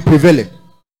will be prevailing.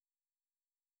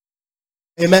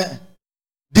 Amen.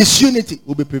 Disunity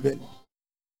will be prevailing.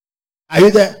 Are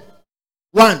you there?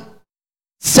 1,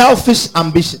 selfish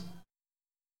ambition.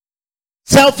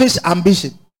 Selfish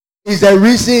ambition is the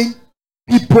reason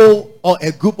people or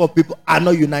a group of people are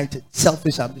not united.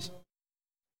 Selfish ambition.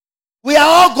 We are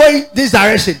all going this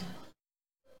direction.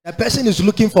 The person is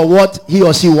looking for what he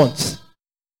or she wants.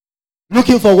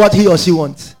 Looking for what he or she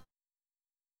wants.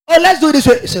 Oh, let's do it this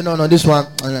way. Say, no, this one.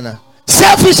 No.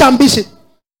 Selfish ambition.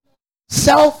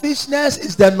 Selfishness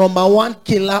is the number 1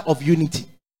 killer of unity.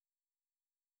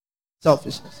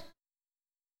 Selfishness.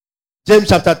 James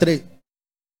chapter 3.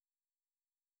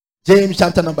 James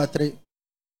chapter number 3.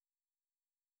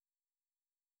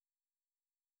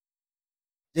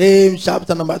 James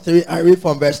chapter number 3. I read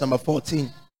from verse number 14.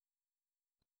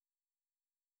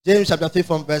 James chapter 3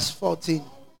 from verse 14.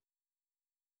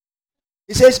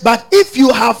 It says, but if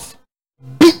you have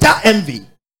bitter envy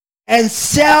and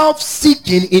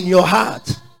self-seeking in your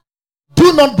heart,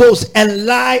 do not boast and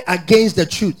lie against the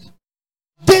truth.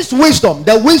 This wisdom,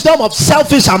 the wisdom of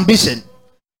selfish ambition,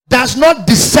 does not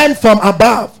descend from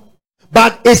above,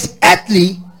 but is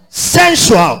earthly,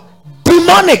 sensual,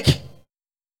 demonic.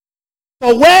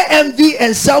 For where envy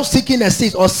and self-seeking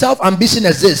exist, or self-ambition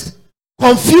exists,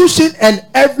 confusion and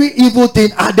every evil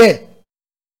thing are there.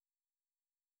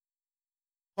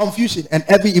 Confusion and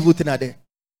every evil thing are there.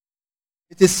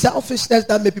 It is selfishness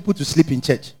that make people to sleep in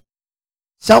church.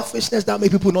 Selfishness that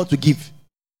make people not to give.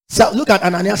 Look at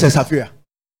Ananias and Sapphira.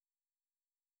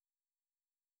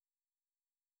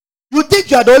 You think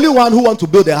you are the only one who want to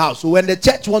build a house. So when the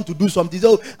church want to do something, say,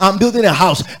 oh, I'm building a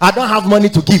house. I don't have money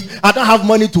to give. I don't have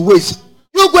money to waste.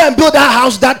 You go and build that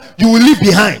house that you will leave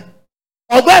behind.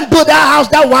 Or go and build that house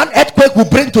that one earthquake will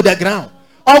bring to the ground.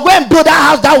 Or go and build that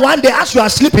house that one day as you are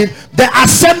sleeping, the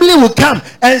assembly will come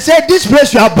and say, this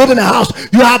place you are building a house,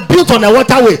 you have built on a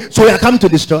waterway, so we are coming to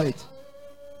destroy it.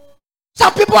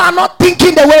 Some people are not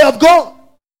thinking the way of God.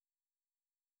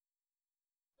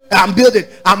 I'm building,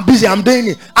 I'm busy, I'm doing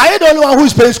it. Are you the only one who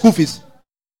is paying school fees?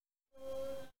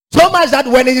 So much that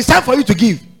when it is time for you to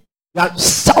give, you have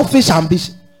selfish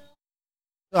ambition.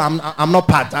 So I'm not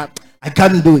part. I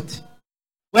can't do it.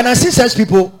 When I see such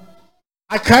people,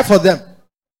 I cry for them.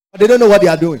 But they don't know what they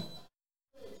are doing.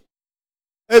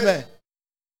 Amen.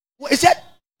 He said,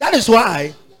 that is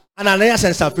why Ananias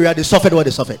and Sapphira, they suffered what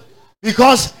they suffered.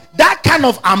 Because that kind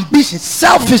of ambition,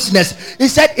 selfishness, he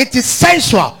said it is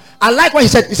sensual. I like what he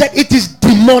said. He said it is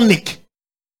demonic.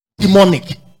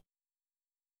 Demonic.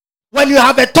 When you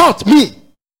have a thought,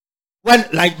 when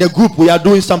like the group, we are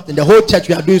doing something, the whole church,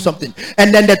 we are doing something,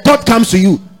 and then the thought comes to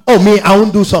you, oh, me, I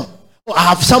won't do something. Oh, I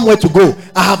have somewhere to go.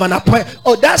 I have an appointment.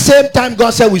 Oh, that same time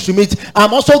God said we should meet,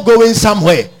 I'm also going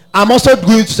somewhere. I'm also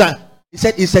going to. He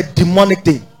said it's a demonic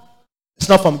thing. It's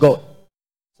not from God.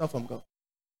 It's not from God.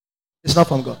 It's not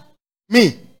from God.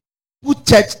 Me, put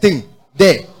church thing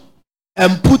there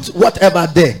and put whatever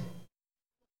there.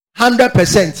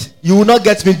 100%, you will not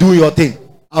get me doing your thing.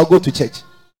 I'll go to church.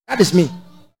 That is me.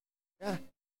 Yeah.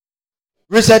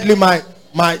 Recently, my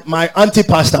auntie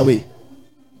passed away.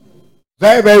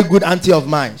 Very, very good auntie of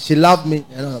mine. She loved me.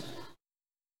 You know.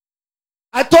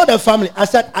 I told the family, I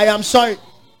said, I am sorry.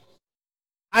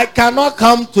 I cannot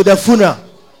come to the funeral.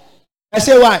 I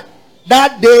said, why?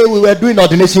 That day we were doing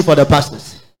ordination for the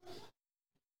pastors.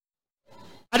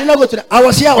 I did not go to I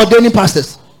was here ordaining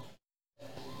pastors.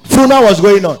 Funeral was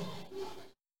going on.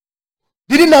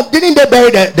 Didn't they bury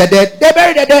the dead? They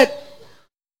buried the dead.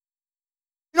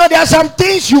 You know, there are some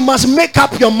things you must make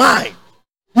up your mind.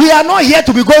 We are not here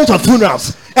to be going to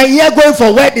funerals and here going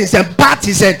for weddings and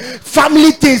parties and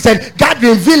family things and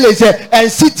gathering village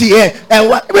and city and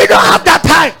what. We don't have that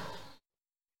time.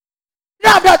 We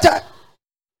don't have that time.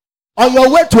 On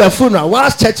your way to a funeral,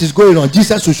 whilst church is going on,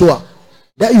 Jesus will show up.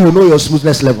 Then you will know your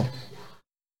smoothness level.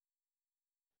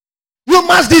 You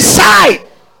must decide.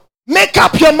 Make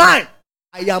up your mind.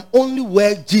 I am only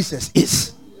where Jesus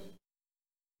is.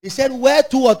 He said, where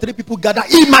 2 or 3 people gather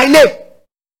in my name.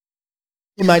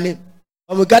 In my name.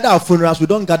 When we gather at funerals, we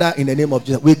don't gather in the name of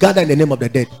Jesus. We gather in the name of the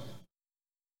dead.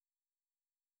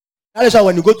 That is why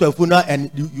when you go to a funeral and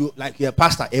you like you're a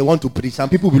pastor and you want to preach, some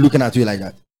people will be looking at you like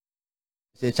that.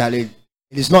 Say, Charlie,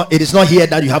 it is not here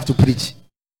that you have to preach.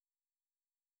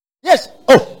 Yes.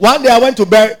 Oh, one day I went to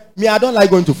bury me. I don't like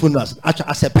going to funerals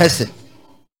as a person.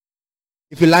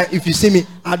 If you see me,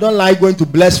 I don't like going to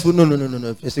bless food. No.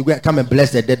 If you say, come and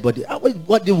bless the dead body.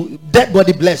 What the dead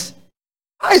body bless?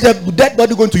 How is the dead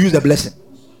body going to use the blessing?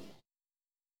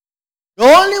 The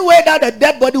only way that the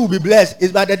dead body will be blessed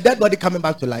is by the dead body coming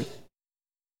back to life.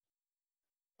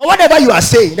 Or whatever you are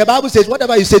saying, the Bible says,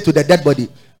 whatever you say to the dead body,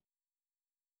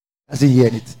 doesn't hear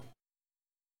it.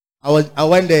 I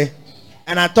went there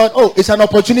and I thought, oh, it's an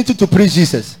opportunity to preach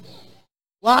Jesus.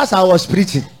 Whilst I was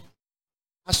preaching,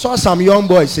 I saw some young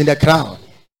boys in the crowd.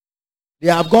 They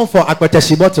have gone for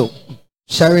Aquateshi bottle,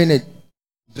 sharing it,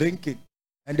 drinking,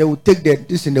 and they will take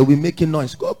this and they will be making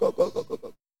noise. Go.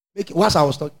 Whilst I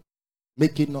was talking,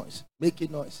 making noise.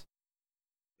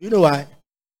 You know why?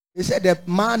 They said the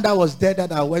man that was there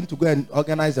that I went to go and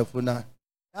organize the funeral,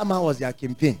 that man was their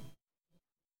campaign.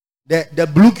 The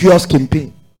blue kiosk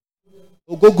campaign.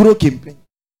 Ogogoro campaign.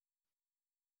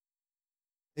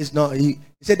 It's not, he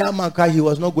said that man cried, he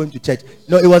was not going to church.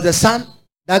 No, it was the son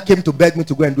that came to beg me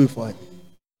to go and do it for him.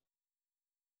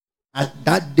 And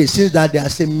that day, since that day, I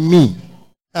say, me.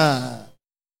 I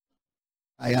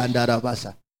am that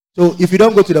Abasa. So if you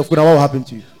don't go to the funeral, what will happen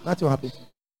to you? Nothing will happen to you.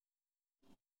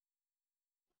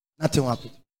 Nothing will happen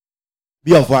to you.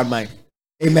 Be of one mind.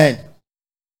 Amen.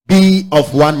 Be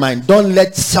of one mind. Don't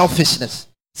let selfishness,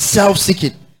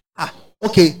 self-seeking.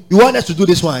 Okay, you want us to do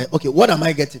this one. Okay, what am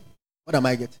I getting? What am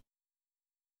I getting?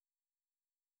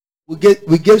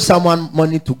 We gave someone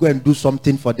money to go and do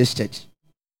something for this church.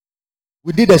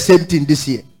 We did the same thing this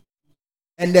year.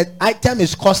 And the item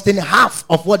is costing half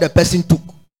of what the person took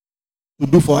to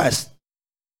do for us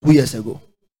 2 years ago.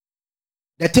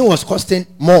 The thing was costing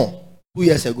more 2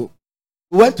 years ago.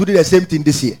 We went to do the same thing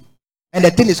this year. And the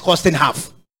thing is costing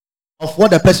half of what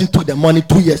the person took the money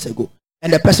 2 years ago.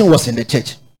 And the person was in the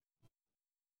church.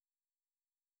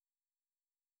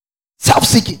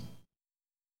 Self-seeking.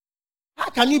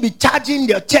 How can you be charging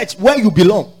your church where you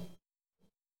belong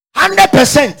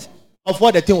 100% of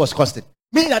what the thing was costing?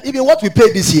 Meaning that even what we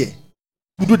paid this year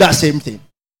to do that same thing,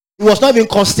 it was not even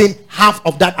costing half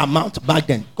of that amount back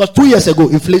then. Because 2 years ago,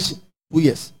 inflation, 2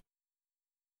 years.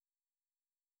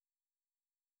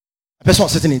 A person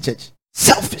was sitting in church.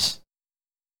 Selfish.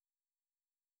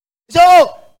 So,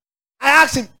 I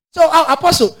asked him, so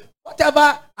Apostle,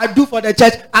 whatever I do for the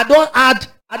church, I don't add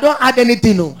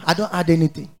anything. No, I don't add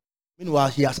anything. Meanwhile,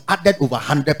 he has added over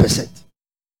 100%.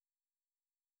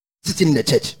 Sitting in the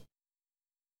church.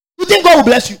 You think God will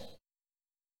bless you?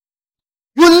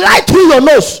 You lie through your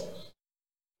nose.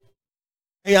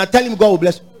 And you are telling him God will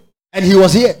bless you. And he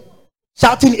was here.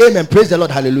 Shouting amen. Praise the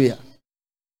Lord. Hallelujah.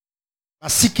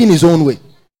 But seeking his own way.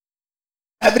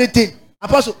 Everything.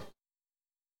 Apostle,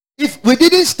 if we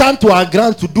didn't stand to our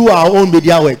ground to do our own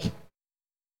media work,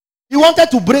 he wanted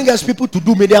to bring us people to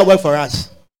do media work for us.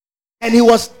 And he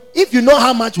was, if you know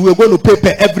how much we were going to pay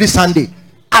per every Sunday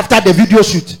after the video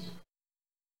shoot.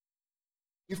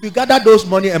 If we gathered those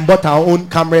money and bought our own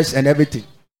cameras and everything,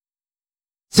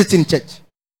 sit in church.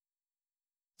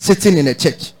 Sitting in a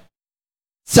church.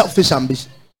 Selfish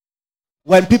ambition.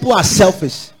 When people are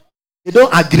selfish, they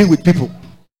don't agree with people.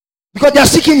 Because they are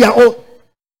seeking their own.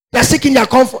 They are seeking their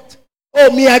comfort.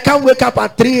 Oh, me, I can't wake up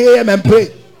at 3 a.m. and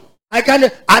pray. I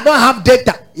don't have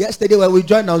data. Yesterday when we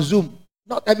joined on Zoom,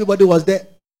 not everybody was there.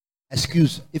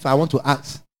 Excuse if I want to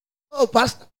ask. Oh,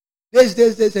 Pastor, this.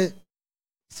 This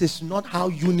is not how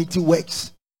unity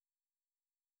works.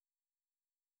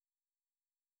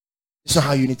 It's not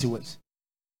how unity works.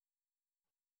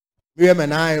 Miriam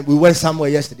and I, we went somewhere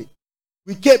yesterday.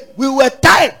 We were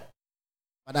tired.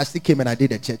 But I still came and I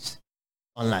did a church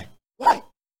online. Why?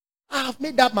 I have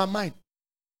made up my mind.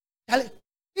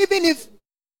 Even if,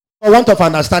 for want of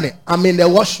understanding, I'm in the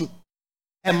washroom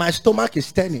and my stomach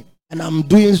is turning and I'm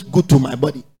doing good to my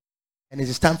body, and it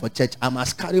is time for church, I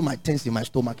must carry my things in my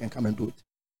stomach and come and do it.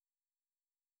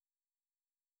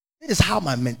 This is how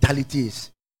my mentality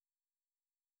is.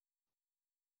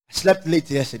 I slept late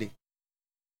yesterday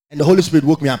and the Holy Spirit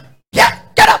woke me up. Yeah,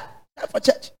 get up, time for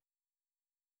church.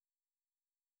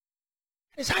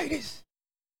 That is how it is.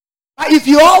 But if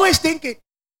you always think it,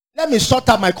 let me sort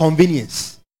out my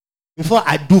convenience before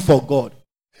I do for God.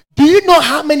 Do you know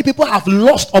how many people have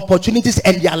lost opportunities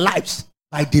in their lives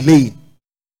by delaying?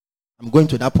 I'm going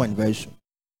to that point very soon.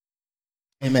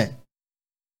 Amen.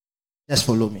 Just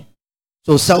follow me.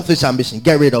 So selfish ambition,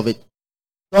 get rid of it.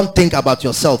 Don't think about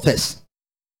yourself first.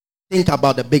 Think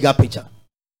about the bigger picture.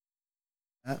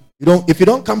 If you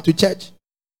don't come to church,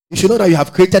 you should know that you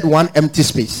have created one empty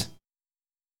space.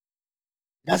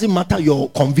 It doesn't matter your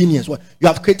convenience. You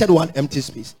have created one empty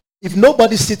space. If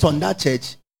nobody sits on that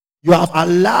church, you have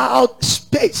allowed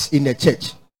space in the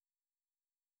church.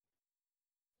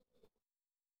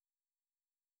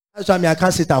 That's why I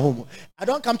can't sit at home. I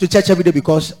don't come to church every day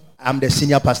because I'm the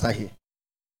senior pastor here.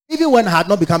 Even when I had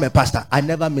not become a pastor, I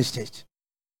never missed church.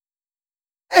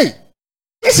 Hey,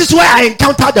 this is where I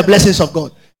encountered the blessings of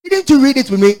God. Didn't you read it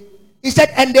with me? He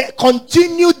said, and they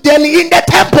continued daily in the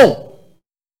temple.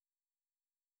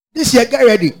 This year, get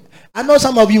ready. I know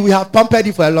some of you, we have pampered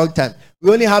you for a long time.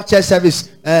 We only have church service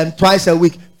twice a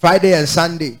week, Friday and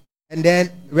Sunday. And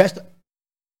then rest.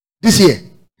 This year.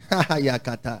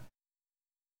 Yakata.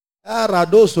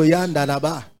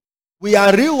 We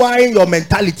are rewiring your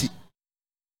mentality.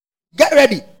 Get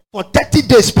ready for 30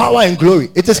 days power and glory.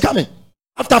 It is coming.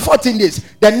 After 14 days,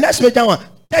 the next major one,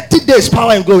 30 days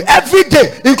power and glory. Every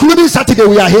day, including Saturday,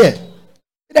 we are here.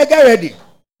 Get ready.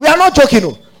 We are not joking.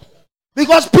 No.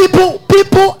 Because people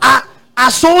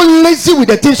are so lazy with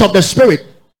the things of the spirit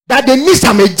that they need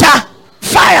some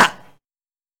fire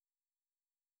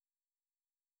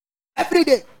every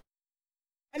day.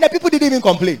 And the people didn't even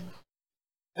complain.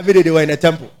 Every day they were in the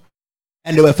temple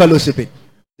and they were fellowshipping.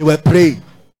 They were praying.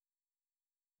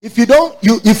 If you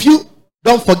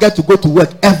don't forget to go to work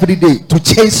every day to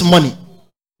chase money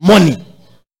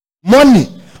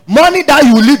that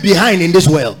you leave behind in this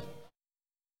world,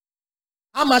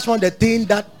 how much more the thing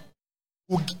that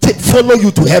will follow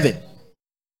you to heaven?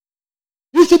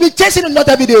 You should be chasing it not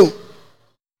every day,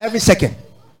 every second.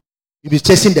 You'll be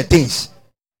chasing the things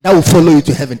that will follow you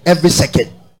to heaven every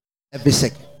second. Every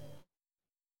second.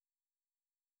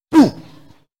 2.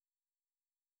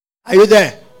 Are you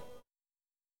there?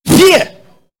 Fear.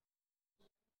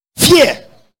 Fear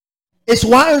is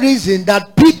one reason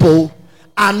that people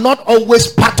are not always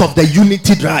part of the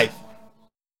unity drive.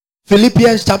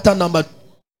 Philippians chapter number 1.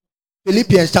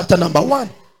 Philippians chapter number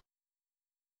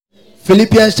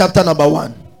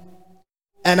 1.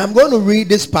 And I'm going to read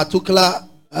this particular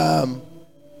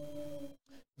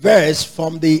verse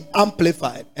from the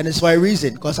Amplified. And it's for a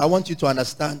reason, because I want you to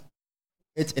understand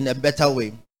it in a better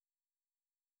way.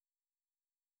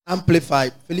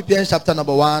 Amplified. Philippians chapter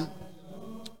number 1.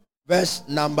 Verse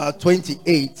number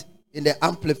 28 in the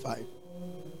Amplified.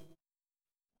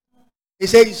 It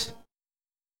says,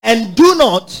 and do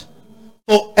not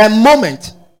for a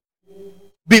moment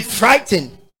be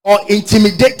frightened or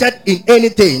intimidated in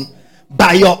anything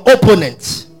by your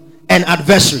opponents and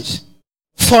adversaries.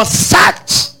 For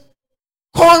such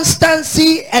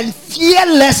constancy and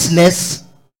fearlessness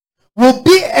will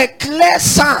be a clear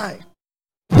sign,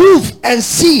 proof and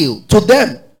seal to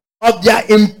them of their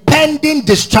impending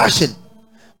destruction,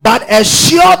 but a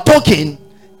sure token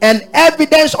and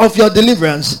evidence of your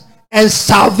deliverance and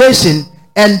salvation,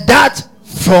 and that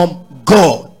from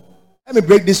God. Let me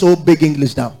break this whole big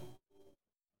English down.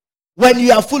 When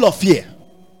you are full of fear,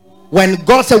 when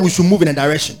God said we should move in a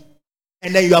direction,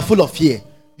 and then you are full of fear,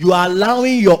 you are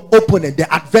allowing your opponent,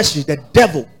 the adversary, the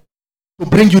devil, to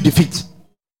bring you defeat.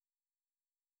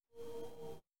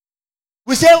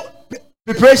 We say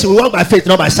preparation, we walk by faith,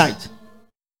 not by sight.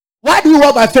 Why do we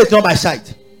walk by faith, not by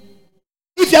sight?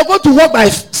 If you are going to walk by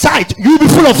sight, you will be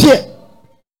full of fear.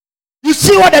 You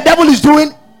see what the devil is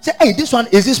doing? Say, hey, this one,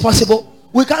 is this possible?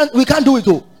 We can't do it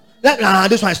all.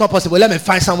 This one is not possible. Let me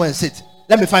find somewhere and sit.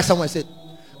 Let me find somewhere and sit.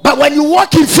 But when you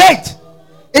walk in faith,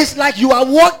 it's like you are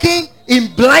walking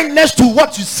in blindness to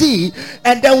what you see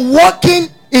and then walking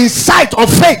in sight of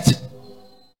faith.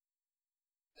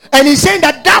 And he's saying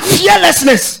that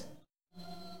fearlessness,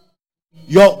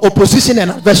 your opposition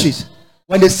and adversaries,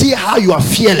 when they see how you are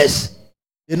fearless,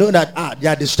 they know that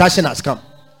their distraction has come.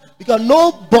 Because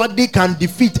nobody can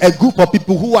defeat a group of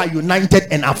people who are united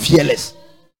and are fearless.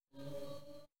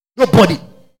 Nobody.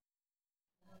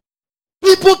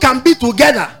 People can be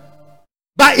together,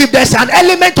 but if there's an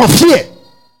element of fear,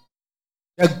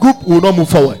 the group will not move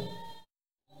forward.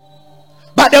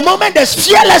 But the moment there's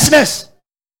fearlessness,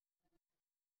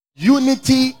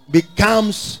 unity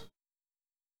becomes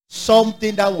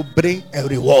something that will bring a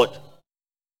reward.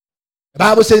 The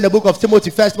Bible says in the book of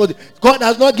Timothy, 1 Timothy, God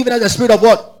has not given us a spirit of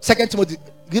what? 2 Timothy,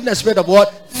 given us a spirit of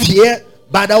what? Fear,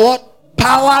 but the what?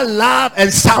 Power, love,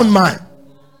 and sound mind.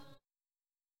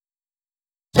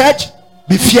 Church,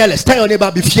 be fearless. Tell your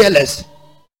neighbor, be fearless.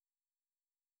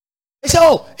 They say,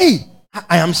 oh, hey,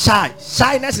 I am shy.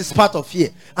 Shyness is part of fear.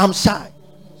 I'm shy.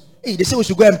 Hey, they say we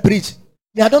should go and preach.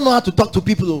 I don't know how to talk to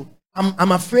people.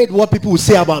 I'm afraid what people will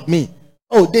say about me.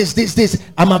 Oh, this.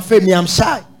 I'm afraid me. I'm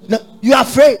shy. No, you are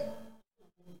afraid.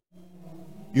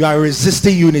 You are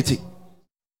resisting unity.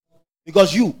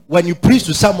 Because when you preach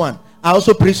to someone, I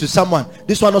also preach to someone.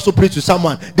 This one also preach to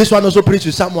someone. This one also preach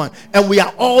to someone. And we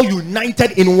are all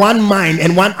united in one mind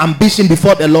and one ambition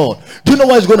before the Lord. Do you know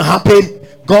what is going to happen?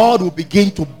 God will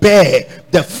begin to bear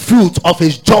the fruit of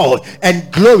his joy and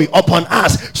glory upon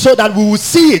us so that we will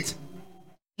see it.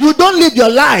 You don't live your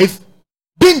life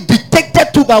being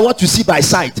dictated to by what you see by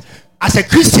sight. As a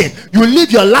Christian, you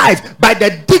live your life by the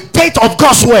dictate of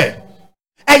God's word.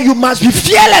 And you must be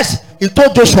fearless. He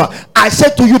told Joshua, I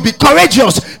said to you, be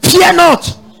courageous, fear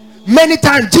not. Many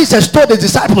times Jesus told his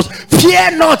disciples,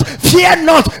 fear not, fear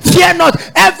not, fear not.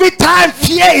 Every time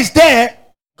fear is there,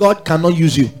 God cannot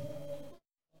use you.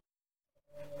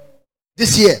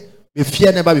 This year, may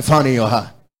fear never be found in your heart.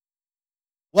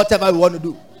 Whatever you want to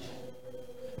do.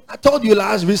 I told you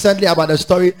recently about the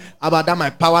story about that my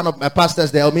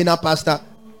pastors, the Elmina pastor,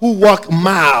 who walked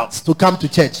miles to come to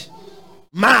church.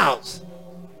 Miles.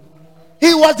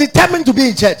 He was determined to be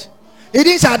in church. He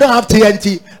didn't say, I don't have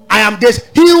TNT. I am this.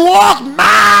 He walked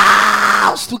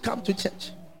miles to come to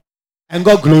church. And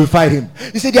God glorified him.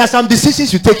 You see, there are some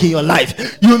decisions you take in your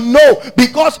life. You know,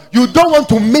 because you don't want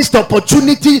to miss the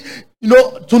opportunity,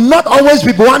 to not always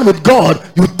be one with God.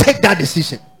 You take that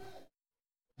decision.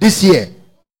 This year,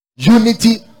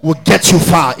 unity will get you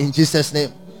far in Jesus'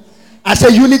 name. I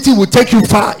say unity will take you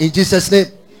far in Jesus' name.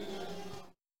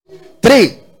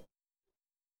 3,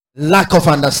 lack of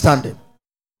understanding.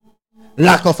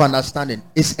 Lack of understanding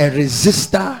is a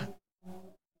resistor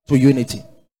to unity.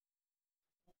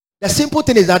 The simple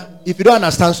thing is that if you don't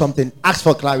understand something, ask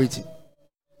for clarity.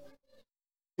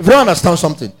 If you don't understand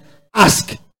something,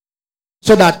 ask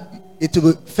so that it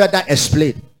will be further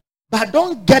explained. But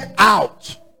don't get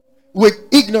out with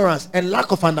ignorance and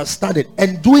lack of understanding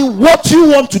and doing what you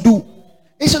want to do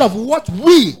instead of what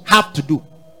we have to do.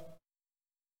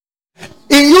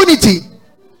 In unity,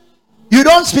 you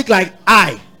don't speak like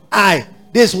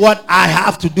this is what I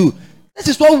have to do. This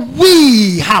is what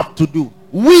we have to do.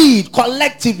 We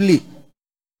collectively.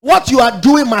 What you are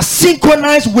doing must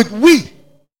synchronize with we,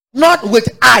 not with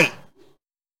I.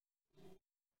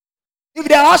 If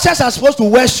the ushers are supposed to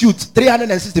wear suits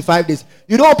 365 days,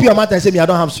 you don't open your mouth and say, me, I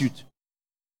don't have suit.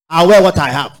 I wear what I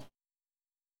have.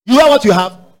 You wear what you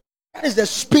have. That is the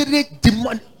spirit,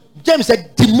 James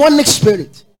said, demonic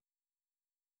spirit.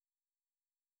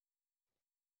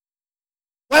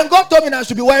 When God told me that I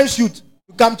should be wearing suit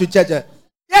to come to church,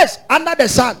 yes, under the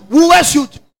sun, we wear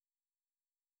suit.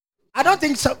 I don't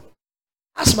think so.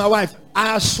 Ask my wife.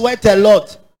 I sweat a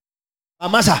lot.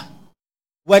 Amasa,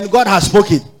 when God has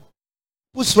spoken,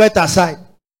 put sweat aside.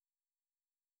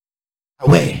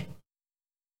 Away.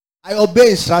 I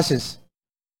obey instructions.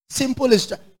 Simple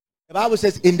instructions. The Bible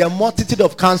says, in the multitude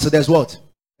of counsel, there's what?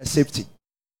 A safety.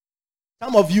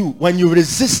 Some of you, when you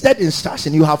resisted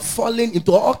instruction, you have fallen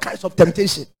into all kinds of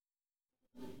temptation.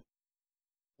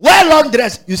 Wear long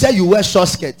dress. You say you wear short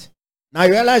skirt. Now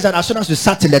you realize that as soon as you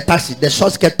sat in the taxi, the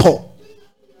short skirt tore.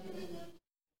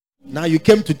 Now you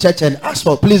came to church and asked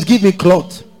for, please give me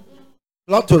cloth.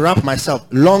 Cloth to wrap myself.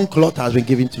 Long cloth has been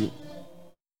given to you.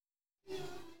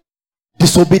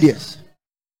 Disobedience.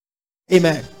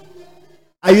 Amen.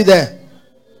 Are you there?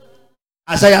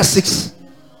 Isaiah 6.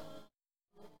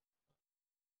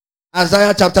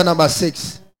 Isaiah chapter number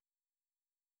 6.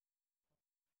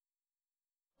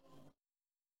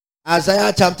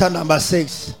 Isaiah chapter number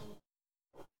 6.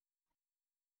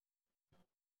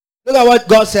 Look at what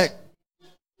God said.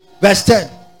 Verse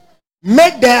 10.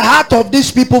 Make the heart of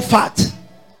these people fat,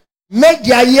 make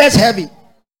their ears heavy,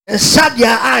 and shut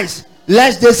their eyes,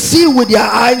 lest they see with their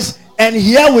eyes, and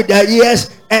hear with their ears,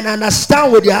 and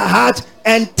understand with their heart,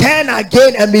 and turn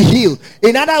again and be healed.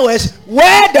 In other words,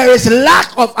 where there is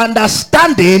lack of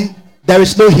understanding, there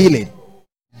is no healing.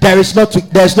 There is no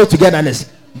togetherness.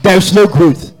 There is no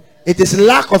growth. It is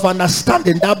lack of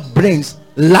understanding that brings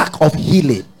lack of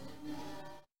healing.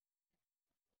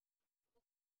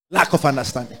 Lack of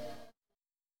understanding.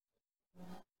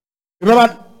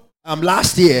 Remember,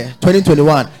 last year,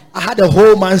 2021, I had a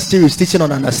whole month series teaching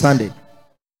on understanding.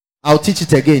 I'll teach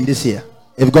it again this year,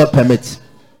 if God permits.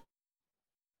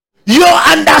 Your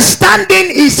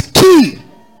understanding is key.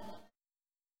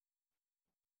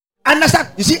 Understand?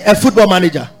 You see, a football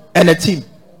manager and a team,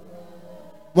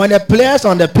 when the players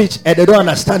on the pitch and they don't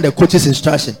understand the coach's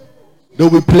instruction, they'll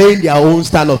be playing their own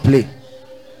style of play.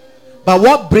 But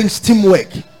what brings teamwork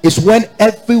is when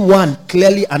everyone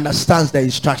clearly understands the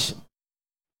instruction.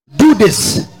 Do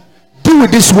this. Do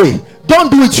it this way.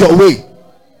 Don't do it your way.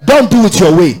 Don't do it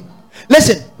your way.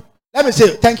 Listen, let me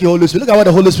say, thank you, Holy Spirit. Look at what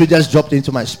the Holy Spirit just dropped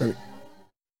into my spirit.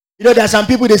 You know, there are some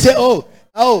people, they say,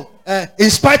 in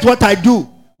spite of what I do,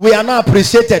 we are not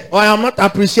appreciated, or I am not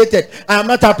appreciated. I am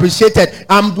not appreciated.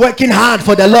 I'm working hard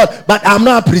for the Lord, but I'm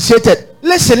not appreciated.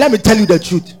 Listen, let me tell you the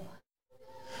truth.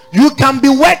 You can be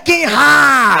working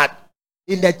hard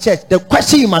in the church. The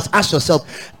question you must ask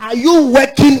yourself, are you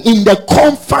working in the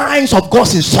confines of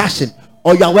God's instruction,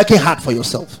 or you are working hard for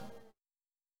yourself?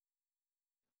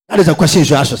 That is a question you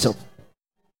should ask yourself.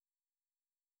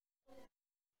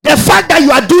 The fact that you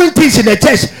are doing things in the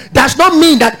church does not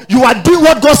mean that you are doing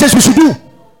what God says you should do.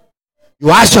 You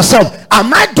ask yourself,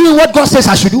 am I doing what God says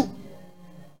I should do?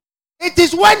 It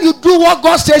is when you do what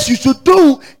God says you should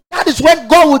do, that is when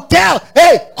God will tell,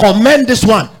 hey, commend this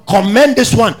one, commend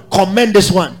this one, commend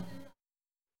this one.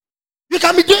 You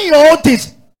can be doing your own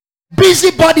things,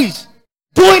 busybodies,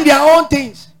 doing their own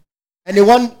things, and they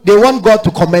want God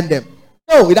to commend them.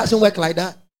 No, it doesn't work like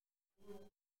that.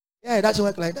 Yeah, it doesn't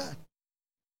work like that.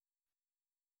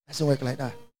 It doesn't work like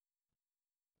that.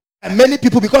 And many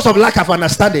people, because of lack of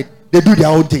understanding, they do their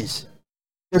own things.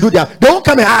 They won't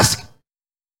come and ask,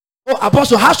 oh,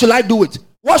 Apostle, how should I do it?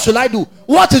 What should I do?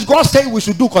 What is God saying we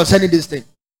should do concerning this thing?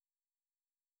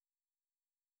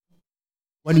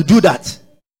 When you do that,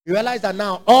 you realize that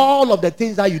now all of the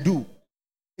things that you do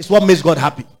is what makes God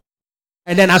happy.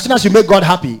 And then as soon as you make God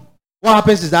happy, what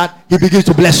happens is that He begins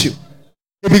to bless you.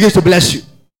 He begins to bless you.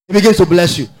 He begins to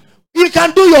bless you. You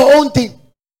can do your own thing.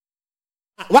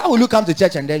 Why will you come to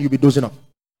church and then you'll be dozing off?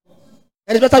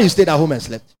 And it's better you stayed at home and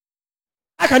slept.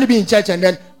 How can you be in church and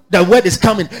then the word is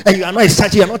coming and you are not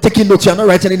excited, you are not taking notes, you are not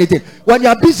writing anything? When you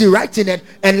are busy writing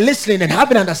and listening and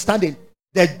having understanding,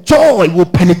 the joy will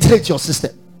penetrate your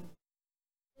system.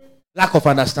 Lack of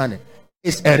understanding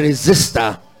is a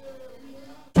resistor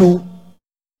to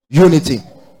unity.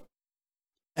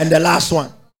 And the last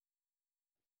one,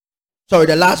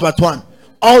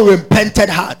 unrepented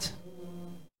heart.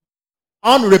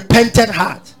 Unrepented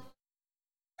heart.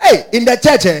 Hey, in the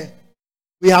church,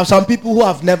 we have some people who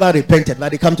have never repented,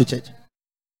 but they come to church.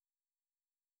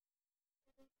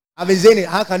 I've been saying it.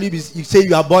 How can you say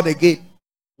you are born again?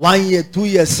 1 year, 2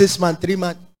 years, 6 months, 3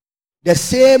 months. The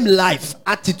same life,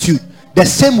 attitude, the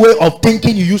same way of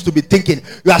thinking you used to be thinking.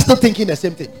 You are still thinking the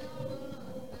same thing.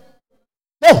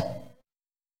 No.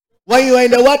 When you were in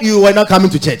the world, you were not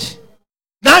coming to church.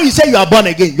 Now you say you are born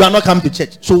again, you are not coming to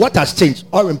church. So what has changed?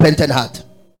 Unrepentant heart.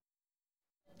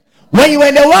 When you were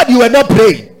in the world, you were not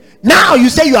praying. Now you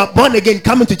say you are born again,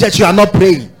 coming to church, you are not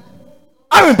praying.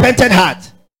 Unrepentant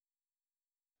heart.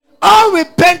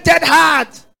 Unrepentant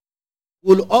heart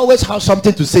will always have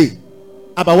something to say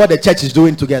about what the church is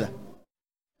doing together.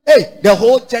 Hey, the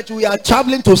whole church, we are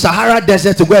traveling to Sahara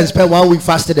Desert to go and spend 1 week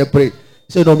fasting and pray.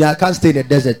 Say, no, I can't stay in the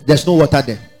desert. There's no water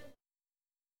there.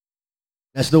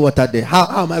 There's no water there.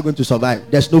 How am I going to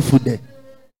survive? There's no food there.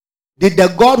 Did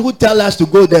the God who tell us to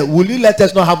go there, will you let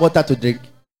us not have water to drink?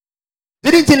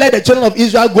 Didn't He let the children of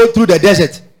Israel go through the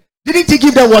desert? Didn't He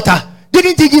give them water?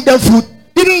 Didn't He give them food?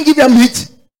 Didn't He give them meat?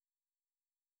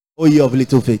 O ye of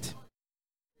little faith.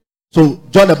 So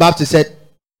John the Baptist said,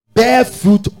 bear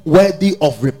fruit worthy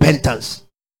of repentance.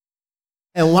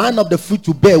 And one of the fruit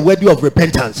to bear worthy of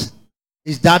repentance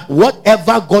is that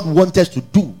whatever God wants us to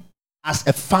do as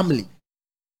a family,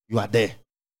 you are there.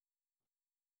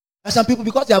 And some people,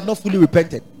 because they have not fully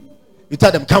repented, you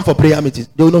tell them, come for prayer meetings.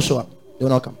 They will not show up. They will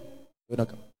not come. They will not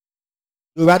come.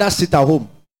 You rather sit at home,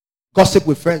 gossip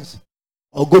with friends,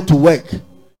 or go to work,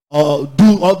 or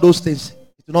do all those things.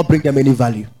 It will not bring them any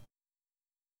value.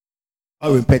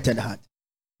 Unrepented heart.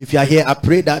 If you are here, I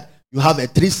pray that you have a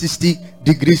 360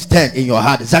 degrees turn in your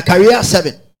heart. Zechariah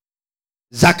 7.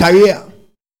 Zechariah,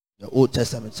 the Old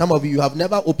Testament. Some of you have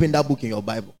never opened that book in your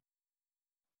Bible.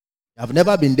 You have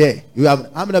never been there.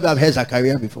 How many of you have heard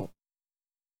Zechariah before?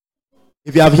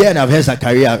 If you have heard and have heard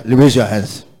Zechariah, raise your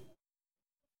hands.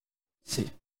 See.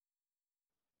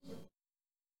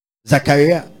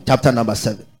 Zechariah chapter number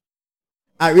 7.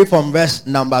 I read from verse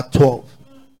number 12.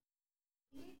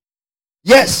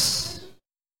 Yes,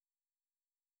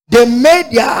 they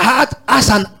made their heart as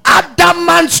an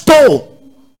adamant stone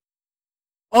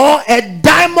or a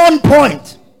diamond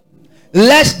point,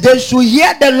 lest they should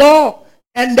hear the law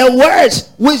and the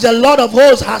words which the Lord of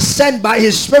hosts has sent by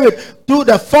his spirit through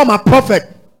the former prophet.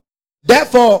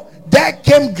 Therefore there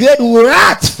came great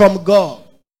wrath from God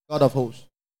of hosts.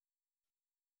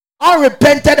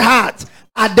 Unrepented hearts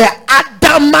are the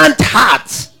adamant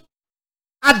hearts.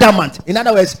 Adamant. In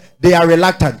other words, they are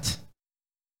reluctant.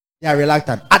 They are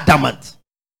reluctant. Adamant.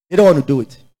 They don't want to do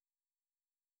it.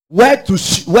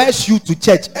 Where's you to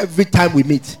church every time we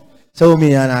meet? So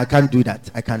me, and I can't do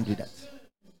that. I can't do that.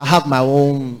 I have my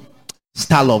own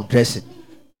style of dressing.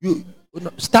 You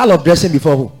style of dressing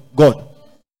before who? God.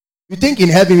 You think in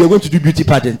heaven you're going to do beauty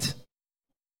pageant?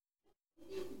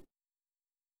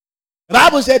 The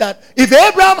Bible said that if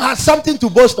Abraham has something to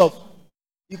boast of,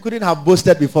 he couldn't have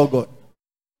boasted before God.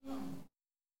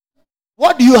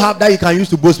 What do you have that you can use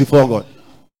to boast before God?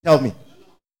 Tell me.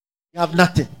 You have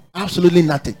nothing. Absolutely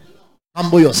nothing.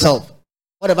 Humble yourself.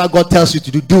 Whatever God tells you to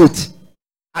do, do it.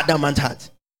 Adamant heart.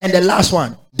 And the last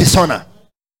one, dishonor.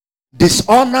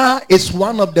 Dishonor is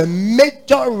one of the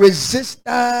major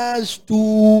resistors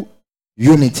to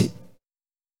unity.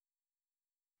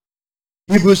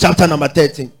 Hebrews chapter number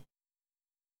 13.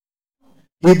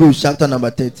 Hebrews chapter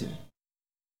number 13.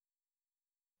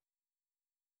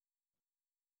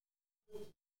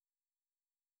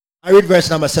 I read verse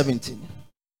number 17.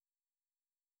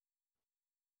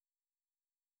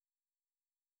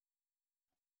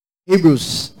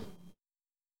 Hebrews.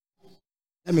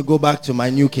 Let me go back to my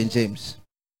New King James.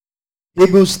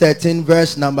 Hebrews 13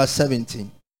 verse number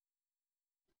 17.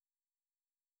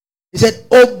 He said,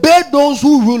 obey those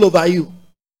who rule over you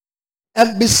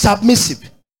and be submissive,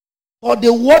 for they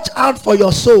watch out for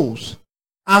your souls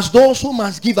as those who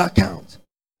must give account.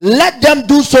 Let them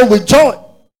do so with joy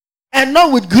and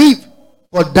not with grief,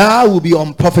 for that will be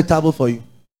unprofitable for you.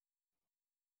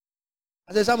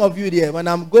 I said, some of you there, when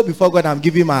I'm go before God, I'm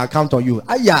giving my account on you.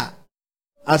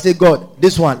 I say, God,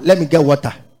 this one, let me get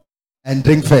water and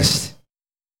drink first.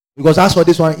 Because as for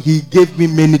this one, he gave me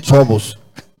many troubles.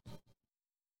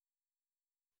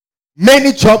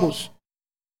 Many troubles.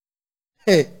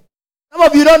 Hey, some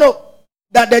of you don't know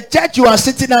that the church you are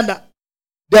sitting under,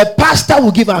 the pastor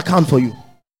will give an account for you.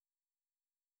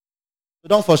 So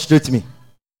don't frustrate me.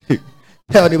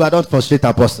 Tell me, don't frustrate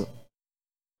apostle.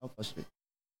 Don't frustrate.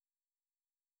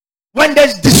 When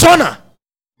there's dishonor,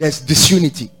 there's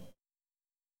disunity.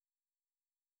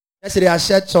 Yesterday I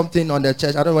said something on the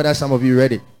church. I don't know whether some of you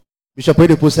read it. Bishop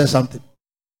Oyedepo said something.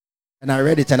 And I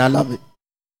read it and I love it.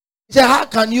 He said, how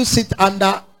can you sit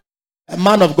under a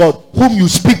man of God whom you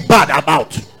speak bad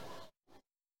about?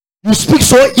 You speak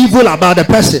so evil about the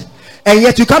person. And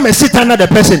yet you come and sit under the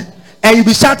person. And you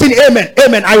be shouting, amen,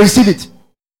 amen, I receive it.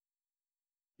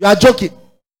 You are joking.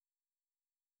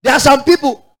 There are some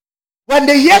people, when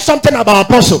they hear something about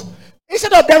apostle,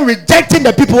 instead of them rejecting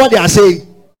the people what they are saying,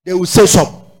 they will say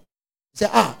something. Say,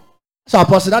 that's our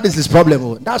apostle, that is his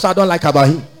problem. That's what I don't like about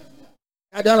him.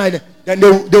 I don't like it. Then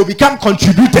they will become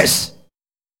contributors.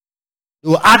 They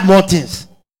will add more things.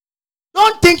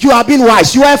 Don't think you are being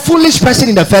wise. You are a foolish person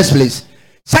in the first place.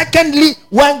 Secondly,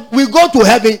 when we go to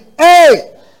heaven, hey,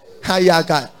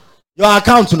 your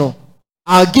account, no,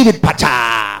 I'll give it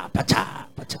pacha.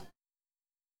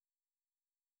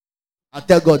 I'll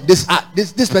tell God,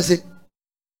 this person,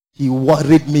 he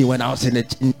worried me when I was on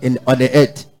the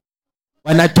earth.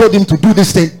 When I told him to do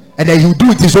this thing, and then he'll do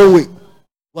it his own way. It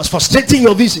was frustrating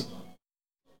your vision.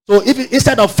 So if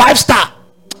instead of 5-star,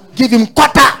 give him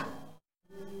quarter.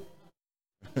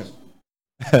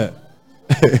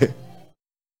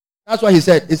 That's what he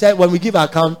said. He said, when we give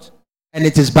account and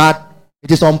it is bad,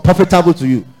 it is unprofitable to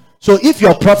you. So if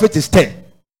your profit is 10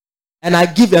 and I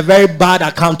give a very bad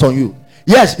account on you,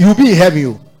 yes, you'll be in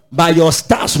heaven, but your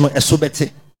stars no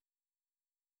esobete.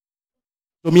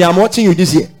 So me, I'm watching you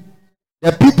this year.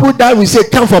 The people that we say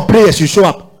come for prayers, you show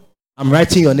up. I'm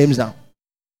writing your names down.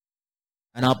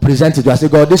 And I'll present it to you. I say,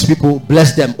 God, these people,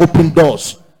 bless them, open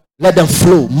doors, let them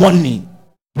flow, money,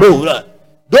 bro.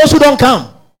 Those who don't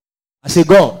come, I say,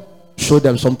 God, show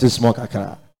them something small.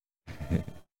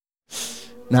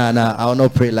 Nah, I will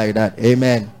not pray like that.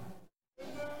 Amen.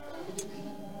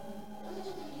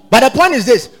 But the point is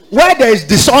this: where there is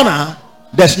dishonor,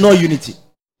 there's no unity.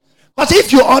 Because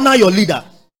if you honor your leader,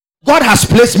 God has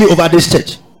placed me over this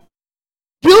church.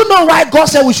 Do you know why God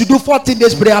said we should do 14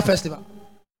 days prayer festival?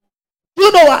 Do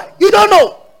you know why? You don't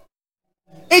know.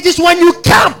 It is when you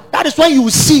come, that is when you will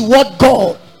see what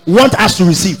God wants us to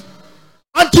receive.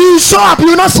 Until you show up, you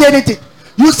will not see anything.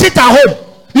 You sit at home,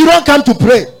 you don't come to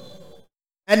pray.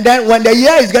 And then when the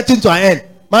year is getting to an end,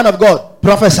 man of God,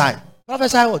 prophesy.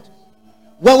 Prophesy what?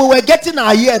 When we were getting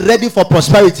our year ready for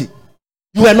prosperity,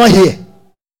 you were not here.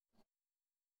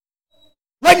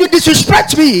 When you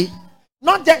disrespect me,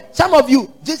 not that some of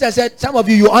you, Jesus said, some of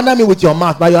you, you honor me with your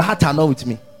mouth, but your heart are not with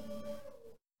me.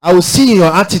 I will see in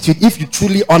your attitude if you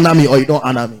truly honor me or you don't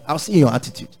honor me. I'll see in your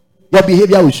attitude. Your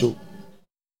behavior will show.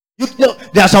 You know,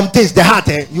 there are some things, the heart,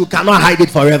 you cannot hide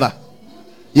it forever.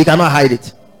 You cannot hide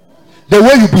it. The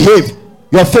way you behave,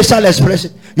 your facial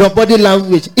expression, your body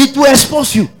language, it will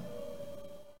expose you.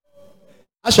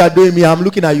 As you are doing me, I'm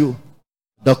looking at you,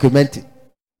 documenting.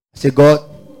 I say, God,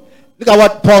 look at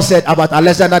what Paul said about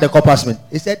Alexander the coppersmith.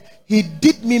 He said, he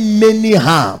did me many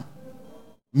harm.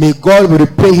 May God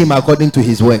repay him according to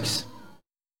his works.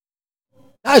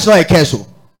 That is not a curse.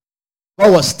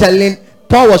 Paul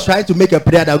was trying to make a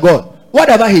prayer that God,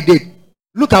 whatever he did,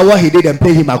 look at what he did and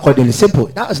pay him accordingly. Simple.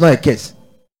 That is not a curse.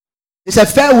 It's a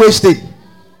fair wage thing.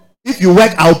 If you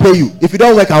work, I'll pay you. If you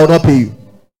don't work, I will not pay you.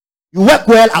 You work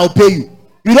well, I'll pay you.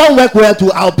 You don't work well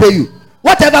too, I'll pay you.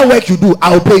 Whatever work you do,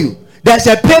 I'll pay you. There's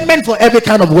a payment for every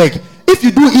kind of work. If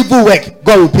you do evil work,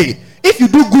 God will pay. If you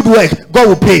do good work, God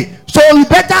will pay. So you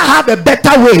better have a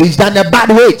better wage than a bad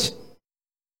wage.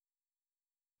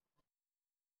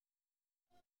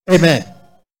 Amen.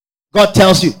 God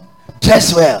tells you,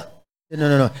 dress well.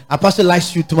 No. Apostle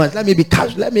likes you too much. Let me be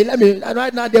casual. Let me.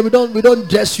 Right now, we don't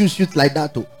dress you suit like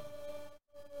that too.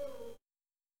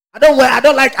 I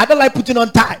don't like putting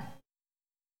on tie.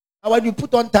 And when you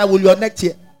put on tie, will your neck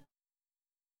tear?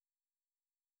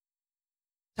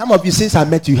 Some of you, since I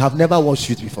met you, have never worn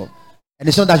suit before. And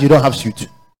it's not that you don't have suit.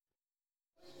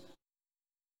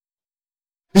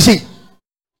 You see,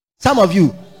 some of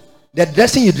you, the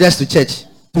dressing you dress to church,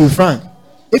 to be frank,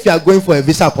 if you are going for a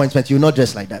visa appointment, you will not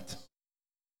dress like that.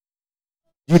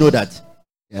 You know that?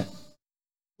 Yeah.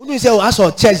 When you say, oh, as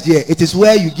for church there, it is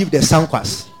where you give the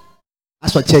sankwas.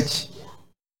 As for church,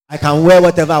 I can wear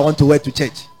whatever I want to wear to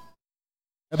church.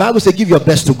 The Bible says, give your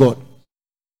best to God.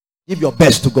 Give your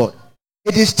best to God.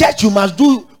 It is church you must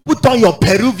do. Put on your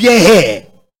Peruvian hair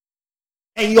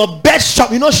and your best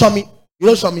shop. You know, show me.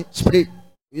 Spray.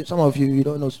 Some of you, you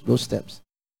don't know those steps.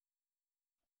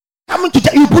 Coming to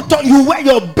church, you wear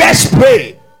your best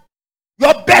spray,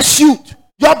 your best suit,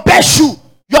 your best shoe,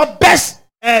 your best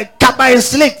kaba and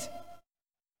slit.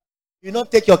 You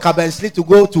don't take your kaba and slit to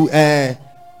go to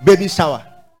baby shower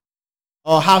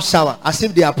or house shower as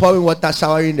if they are pouring water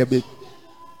showering the baby.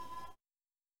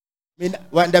 I mean,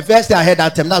 when the first day I heard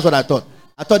that term, that's what I thought.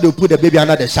 I thought they would put the baby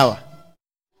under the shower.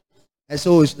 And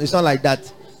so it's not like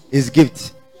that. It's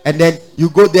gift. And then you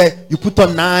go there, you put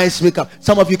on nice makeup.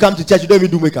 Some of you come to church, you don't even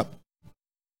do makeup.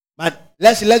 But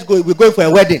let's go. We're going for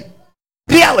a wedding.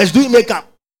 3 hours doing makeup.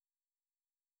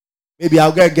 Maybe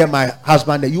I'll go and get my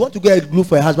husband there. You want to get glue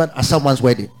for a husband at someone's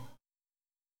wedding?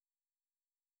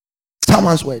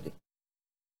 Someone's wedding.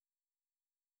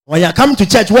 When you're coming to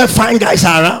church where fine guys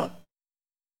are around,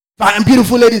 fine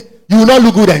beautiful ladies, you will not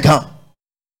look good and come.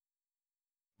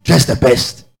 Dress the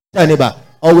best. Tell your neighbor,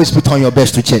 always put on your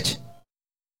best to church.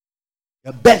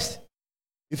 Your best.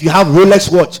 If you have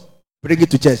Rolex watch, bring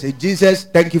it to church. Say, Jesus,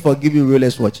 thank you for giving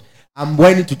Rolex watch. I'm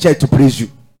going to church to praise you.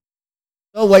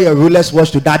 Don't wear your Rolex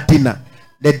watch to that dinner.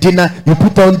 The dinner, you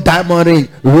put on diamond ring,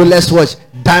 Rolex watch,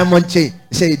 diamond chain.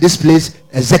 You say, this place,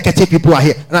 executive people are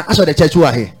here. And I ask for the church who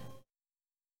are here.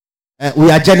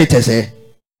 We are janitors here.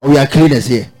 We are cleaners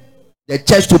here. The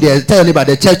church today, tell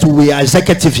anybody, the church, we are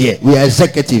executive here. We are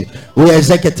executive. We are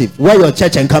executive. Wear your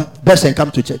church and come, best and come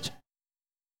to church.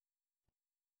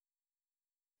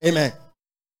 Amen.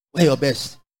 Wear your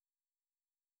best.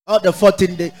 All the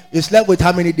 14 days, you slept with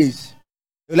how many days?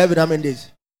 You slept with how many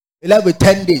days? You slept with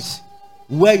 10 days.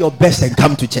 Wear your best and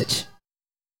come to church.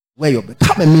 Wear your best.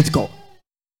 Come and meet God.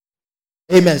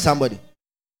 Amen, somebody.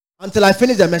 Until I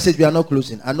finish the message, we are not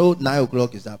closing. I know 9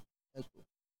 o'clock is up. Let's go.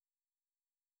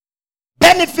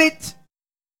 Benefit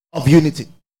of unity.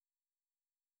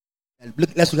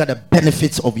 Let's look at the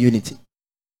benefits of unity.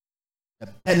 The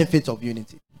benefits of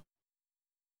unity.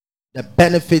 The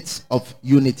benefits of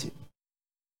unity.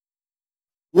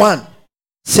 1,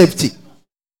 safety.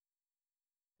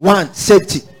 1,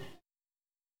 safety.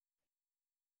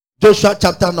 Joshua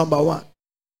chapter number 1.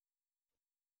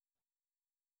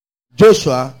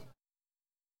 Joshua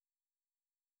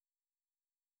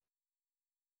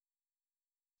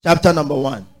chapter number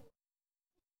 1.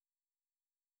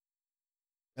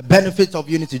 The benefits of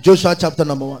unity. Joshua chapter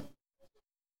number 1.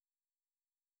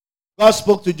 God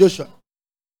spoke to Joshua.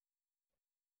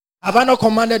 Have I not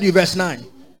commanded you? Verse 9.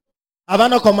 Have I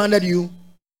not commanded you?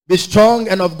 Be strong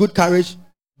and of good courage.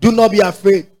 Do not be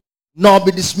afraid, nor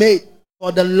be dismayed.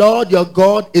 For the Lord your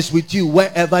God is with you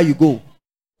wherever you go.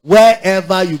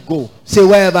 Wherever you go. Say,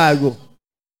 wherever I go.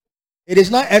 It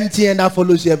is not MTN that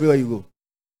follows you everywhere you go.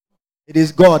 It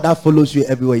is God that follows you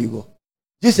everywhere you go.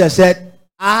 Jesus said,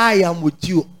 I am with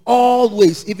you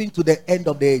always, even to the end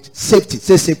of the age. Safety.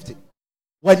 Say safety.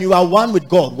 When you are one with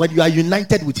God, when you are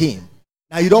united with Him,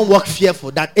 now you don't walk fearful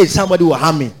that, hey, somebody will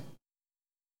harm me.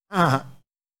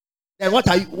 Then what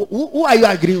are you? Who are you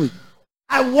agreeing with?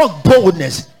 I walk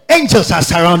boldness. Angels are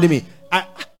surrounding me.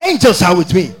 Angels are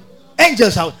with me.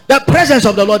 Angels are. The presence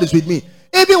of the Lord is with me.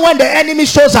 Even when the enemy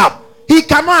shows up, he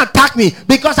cannot attack me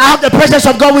because I have the presence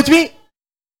of God with me.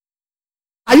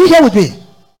 Are you here with me?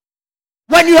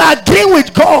 When you agree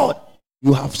with God,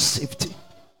 you have safety.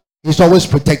 He's always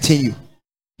protecting you.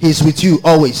 He's with you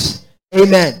always.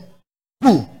 Amen.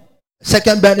 Two,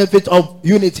 second benefit of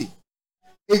unity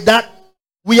is that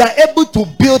we are able to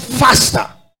build faster.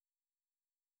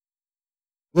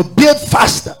 We build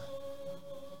faster.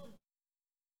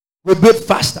 We build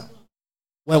faster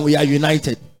when we are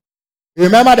united. You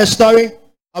remember the story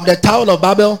of the Tower of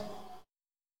Babel?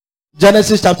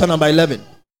 Genesis chapter number 11.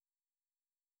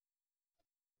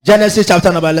 Genesis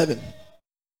chapter number 11.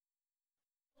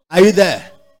 Are you there?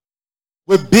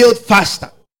 We build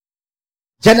faster.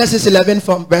 Genesis 11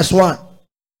 from verse 1.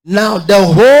 Now the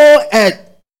whole earth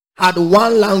had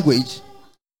one language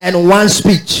and one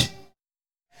speech.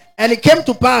 And it came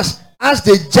to pass, as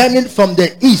they journeyed from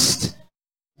the east,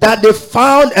 that they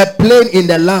found a plain in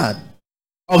the land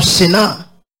of Shinar,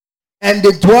 and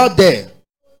they dwelt there.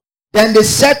 Then they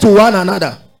said to one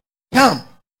another, come,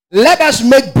 let us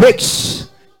make bricks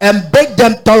and bake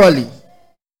them thoroughly.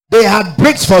 They had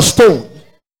bricks for stone,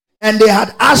 and they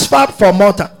had asphalt for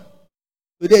mortar.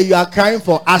 Today you are crying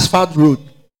for asphalt road.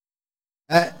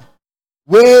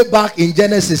 Way back in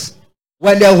Genesis,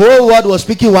 when the whole world was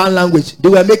speaking one language, they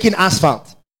were making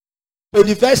asphalt.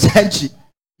 21st century,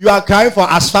 you are crying for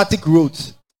asphaltic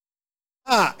roads.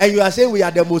 And you are saying we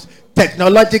are the most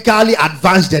technologically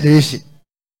advanced generation.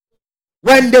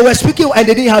 When they were speaking and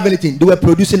they didn't have anything, they were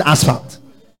producing asphalt.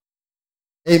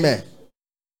 Amen.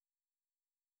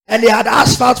 And they had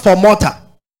asphalt for mortar.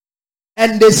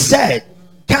 And they said,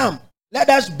 come, let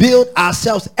us build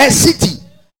ourselves a city,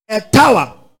 a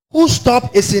tower, whose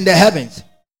top is in the heavens.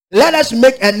 Let us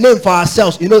make a name for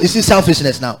ourselves. You know, you see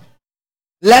selfishness now.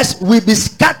 Lest we be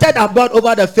scattered about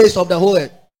over the face of the whole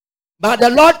earth. But the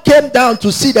Lord came down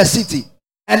to see the city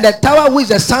and the tower which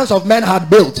the sons of men had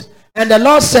built. And the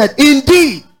Lord said,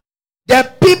 indeed, the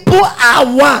people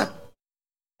are one,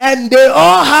 and they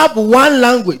all have one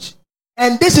language.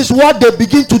 And this is what they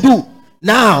begin to do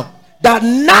now. That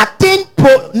nothing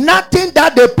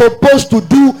that they propose to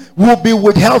do will be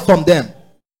withheld from them.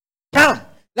 Come,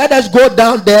 let us go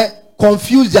down there,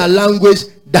 confuse their language,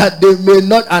 that they may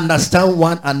not understand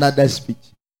one another's speech.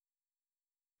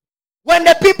 When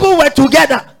the people were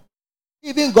together,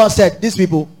 even God said, these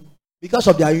people, because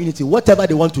of their unity, whatever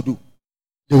they want to do,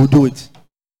 they will do it.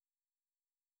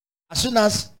 As soon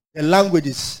as the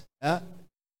languages, so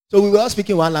we were all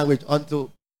speaking one language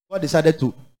until God decided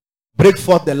to break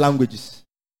forth the languages.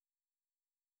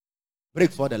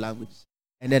 Break forth the languages.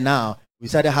 And then now, we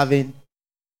started having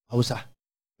Hausa,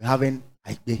 we're having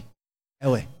Aikbe,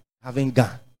 Ewe, having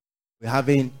Ga, we're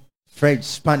having French,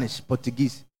 Spanish,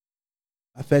 Portuguese.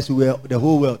 At first, the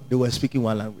whole world, they were speaking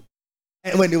one language.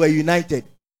 And when they were united,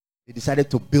 they decided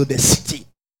to build a city.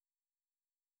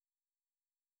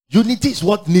 Unity is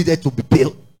what needed to be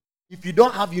built. If you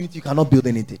don't have unity, you cannot build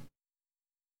anything.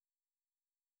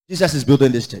 Jesus is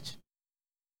building this church.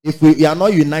 If we are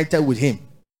not united with Him,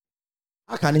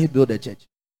 how can He build a church?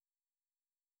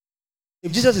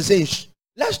 If Jesus is saying,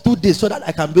 let's do this so that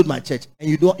I can build my church, and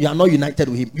you are not united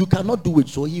with Him, you cannot do it,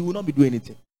 so He will not be doing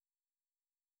anything.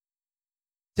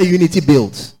 Say unity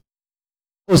builds.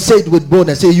 Or say it with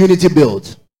boldness. Say unity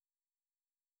builds.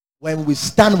 When we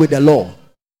stand with the Lord,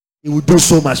 He will do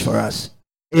so much for us.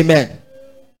 Amen.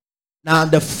 Now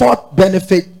the fourth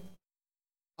benefit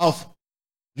of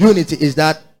unity is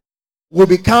that we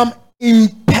become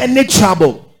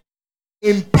impenetrable.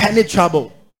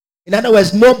 Impenetrable. In other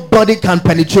words, nobody can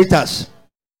penetrate us.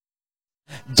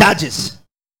 Judges.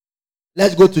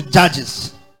 Let's go to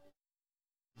Judges.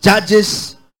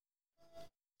 Judges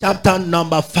chapter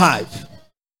number 5.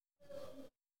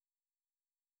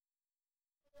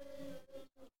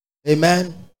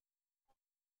 Amen.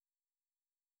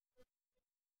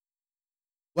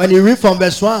 When you read from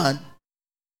verse 1,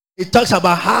 it talks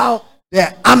about how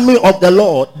the army of the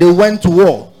Lord, they went to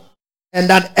war, and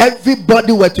that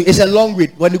everybody were to, it's a long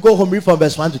read. When you go home, read from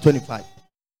verse 1 to 25.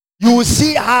 You will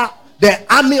see how the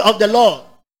army of the Lord,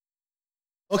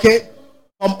 okay,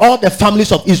 from all the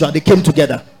families of Israel, they came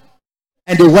together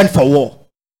and they went for war,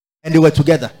 and they were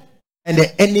together, and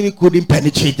the enemy couldn't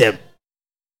penetrate them.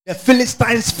 The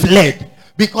Philistines fled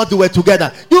because they were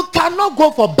together. You cannot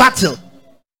go for battle.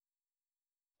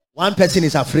 One person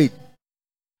is afraid,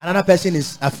 another person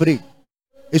is afraid.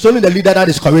 It's only the leader that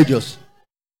is courageous.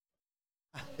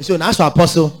 So as for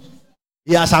apostle,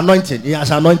 he has anointing. He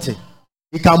has anointing.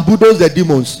 He can bulldoze the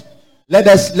demons. Let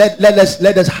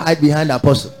us hide behind the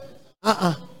apostle.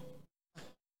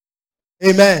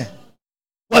 Amen.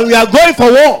 When we are going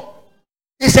for war,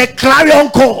 it's a clarion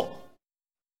call.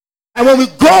 And when we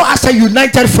go as a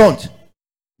united front,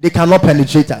 they cannot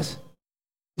penetrate us.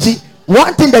 See,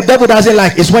 one thing the devil doesn't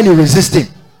like is when you resist him.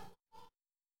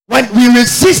 When we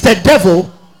resist the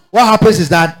devil, what happens is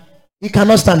that he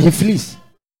cannot stand, he flees.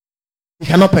 He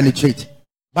cannot penetrate.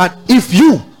 But if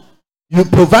you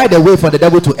provide a way for the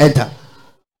devil to enter,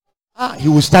 he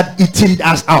will start eating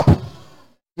us up.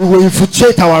 He will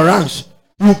infiltrate our ranks.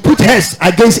 He will put heads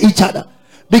against each other.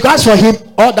 Because for him,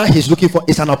 all that he's looking for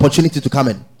is an opportunity to come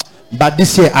in. But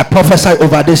this year, I prophesy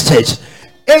over this church,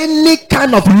 any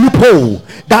kind of loophole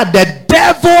that the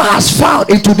devil has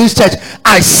found into this church,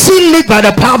 I seal it by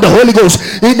the power of the Holy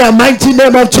Ghost in the mighty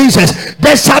name of Jesus.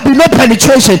 There shall be no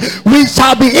penetration. We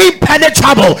shall be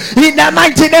impenetrable in the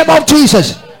mighty name of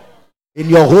Jesus. In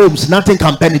your homes, nothing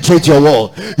can penetrate your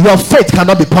wall. Your faith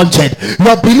cannot be punctured.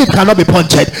 Your belief cannot be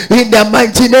punctured in the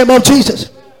mighty name of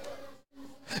Jesus.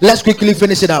 Let's quickly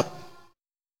finish it up.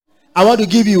 I want to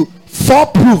give you 4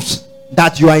 proofs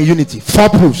that you are in unity. 4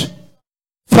 proofs.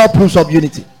 4 proofs of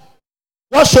unity.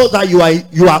 What shows that you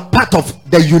are part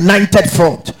of the united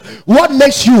front? What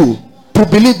makes you to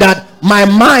believe that my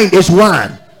mind is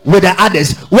one with the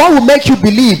others? What will make you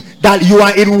believe that you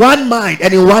are in one mind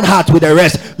and in one heart with the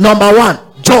rest? Number 1,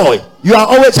 joy. You are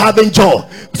always having joy.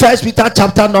 1 Peter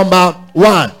chapter number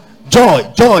 1.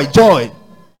 Joy.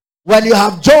 When you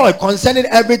have joy concerning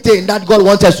everything that God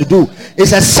wants us to do,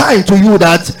 it's a sign to you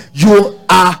that you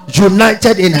are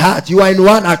united in heart. You are in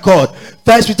one accord.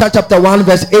 1 Peter chapter 1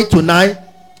 verse 8 to 9.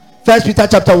 1 Peter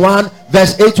chapter 1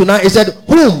 verse 8 to 9. It said,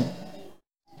 whom,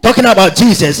 talking about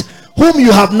Jesus, whom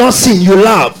you have not seen, you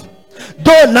love.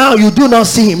 Though now you do not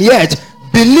see him, yet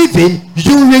believing,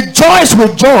 you rejoice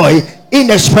with joy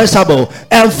inexpressible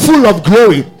and full of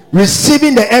glory,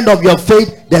 receiving the end of your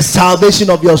faith, the salvation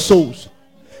of your souls.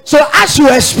 So as you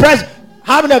express,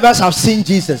 how many of us have seen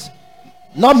Jesus?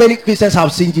 Not many Christians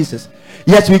have seen Jesus.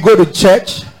 Yet we go to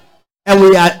church and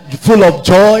we are full of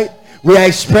joy. We are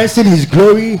expressing his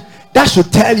glory. That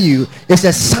should tell you it's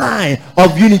a sign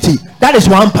of unity. That is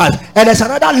one part. And there's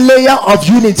another layer of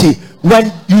unity.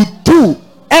 When you do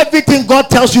everything God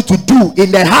tells you to do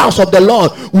in the house of the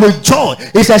Lord with joy,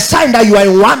 it's a sign that you are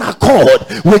in one accord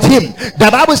with him. The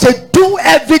Bible says, do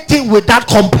everything without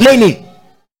complaining.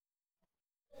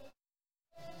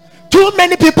 Too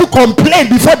many people complain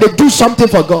before they do something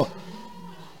for God.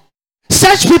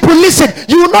 Such people, listen,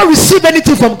 you will not receive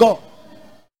anything from God.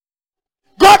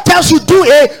 God tells you do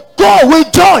it, go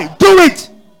with joy, do it.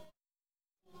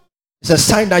 It's a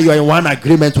sign that you are in one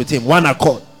agreement with him, one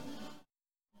accord.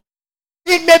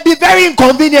 It may be very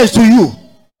inconvenient to you,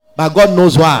 but God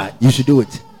knows why you should do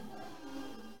it.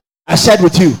 I shared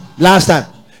with you last time.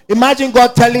 Imagine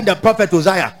God telling the prophet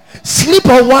Hosea, sleep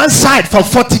on one side for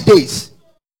 40 days.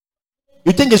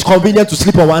 You think it's convenient to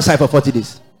sleep on one side for 40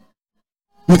 days?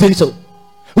 You think so?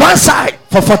 One side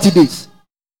for 40 days.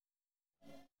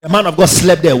 The man of God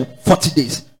slept there 40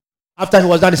 days. After he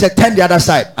was done, he said, turn the other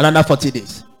side, another 40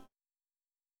 days.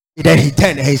 And then he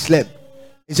turned and he slept.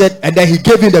 He said, and then he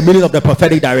gave him the meaning of the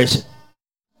prophetic direction.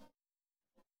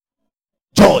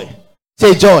 Joy.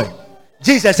 Say joy.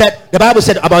 Jesus said, the Bible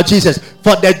said about Jesus,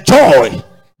 for the joy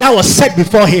that was set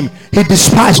before him, he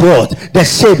despised what? The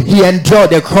shame. He endured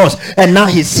the cross, and now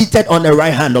he's seated on the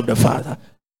right hand of the Father.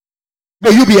 May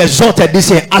you be exalted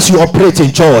this year as you operate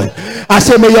in joy. I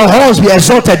say, may your horns be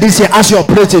exalted this year as you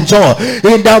operate in joy.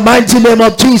 In the mighty name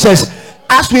of Jesus,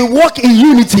 as we walk in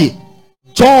unity,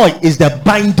 joy is the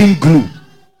binding glue.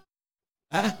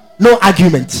 No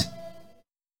argument.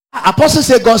 Apostle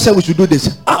said, God said we should do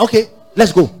this. Okay,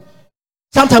 let's go.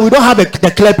 Sometimes we don't have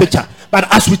the clear picture,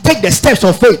 but as we take the steps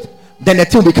of faith, then the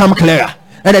thing become clearer,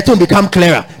 and the thing become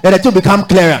clearer, and the thing become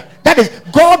clearer. That is,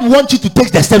 God wants you to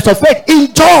take the steps of faith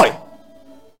in joy.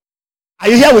 Are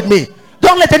you here with me?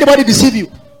 Don't let anybody deceive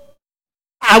you.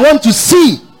 I want to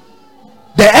see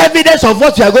the evidence of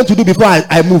what you are going to do before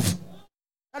I move.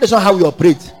 That is not how we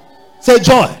operate. Say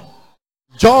joy.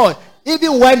 Joy.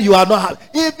 Even when you are not,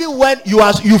 even when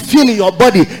you feel in your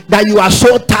body that you are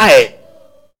so tired.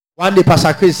 One day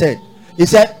Pastor Chris said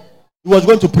he was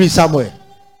going to preach somewhere,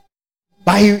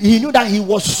 but he knew that he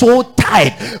was so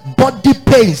tired, body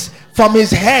pains from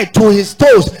his head to his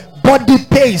toes, body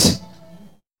pains.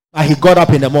 But he got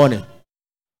up in the morning.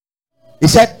 He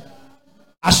said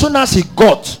as soon as he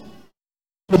got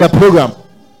to the program,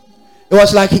 it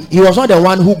was like he was not the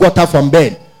one who got up from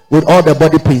bed with all the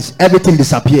body pains. Everything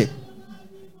disappeared.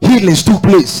 Healings took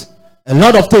place. A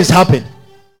lot of things happened.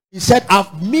 He said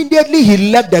immediately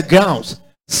he left the grounds,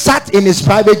 sat in his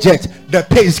private jet, the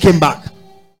pains came back.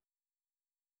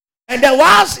 And then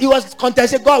whilst he was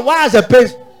contesting, God, why is the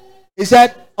pains? He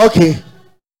said, okay,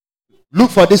 look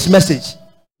for this message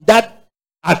that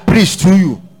I preached to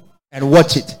you and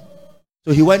watch it.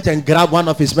 So he went and grabbed one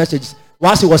of his messages.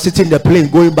 Whilst he was sitting in the plane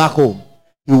going back home,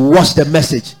 he watched the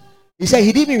message. He said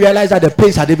he didn't even realize that the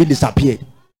pains had even disappeared.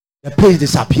 The pains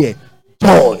disappeared.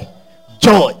 Joy.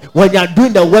 Joy. When you are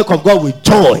doing the work of God with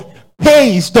joy,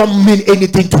 pains don't mean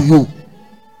anything to you.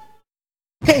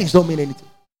 Pains don't mean anything.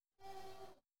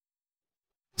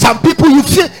 Some people you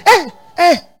feel,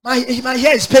 my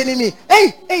hair is paining me.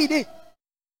 Hey.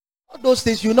 All those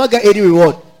things, you will not get any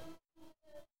reward.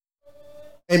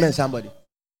 Amen, somebody.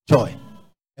 Joy.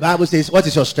 The Bible says, what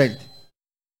is your strength?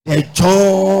 The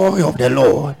joy of the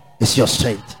Lord is your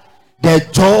strength. The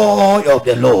joy of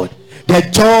the Lord. The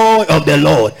joy of the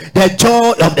Lord. The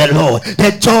joy of the Lord.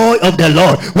 The joy of the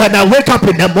Lord. When I wake up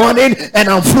in the morning and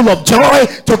I'm full of joy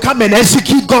to come and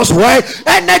execute God's word,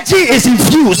 energy is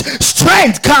infused,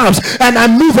 strength comes, and I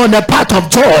move on the path of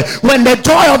joy. When the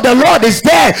joy of the Lord is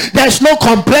there, there's no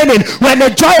complaining. When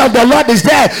the joy of the Lord is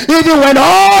there, even when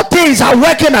all things are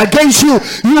working against you,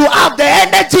 you have the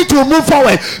energy to move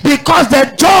forward because the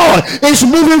joy is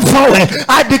moving forward.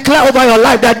 I declare over your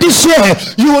life that this year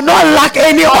you will not lack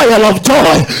any oil of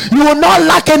joy. You will not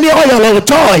lack any oil of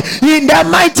joy. In the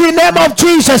mighty name of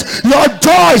Jesus, your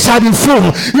joy shall be full.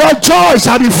 Your joy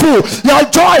shall be full. Your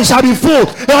joy shall be full.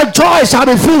 Your joy shall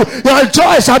be full. Your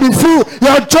joy shall be full.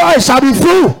 Your joy shall be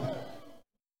full.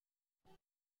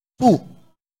 To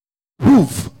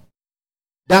prove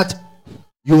that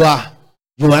you are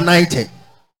united,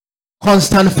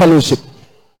 constant fellowship.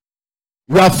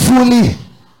 You are fully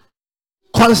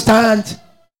constant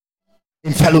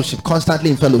in fellowship, constantly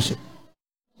in fellowship.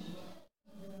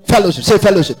 Fellowship, say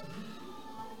fellowship.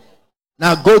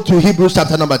 Now go to Hebrews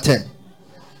chapter number 10.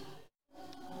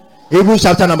 Hebrews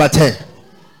chapter number 10.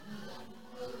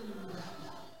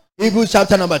 Hebrews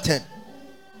chapter number 10.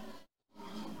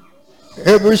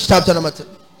 Hebrews chapter number 10.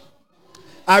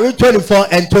 I read 24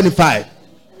 and 25.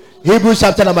 Hebrews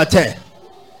chapter number 10.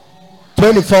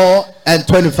 24 and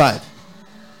 25.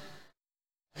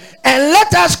 And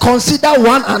let us consider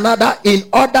one another in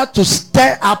order to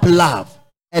stir up love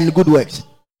and good works.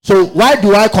 So why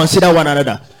do I consider one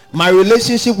another? My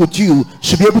relationship with you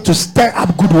should be able to stir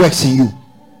up good works in you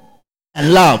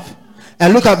and love.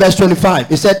 And look at verse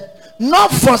 25. It said,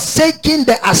 not forsaking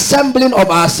the assembling of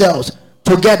ourselves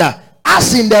together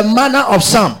as in the manner of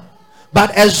some,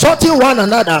 but exhorting one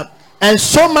another, and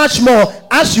so much more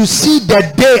as you see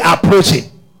the day approaching.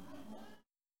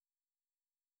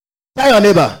 Tell your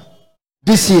neighbor,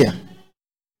 this year,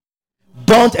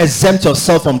 don't exempt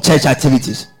yourself from church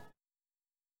activities.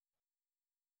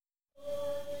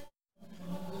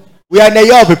 We are in a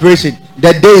year of preparation.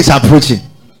 The day is approaching.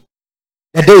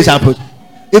 The day is approaching.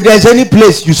 If there's any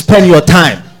place you spend your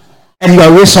time and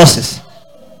your resources,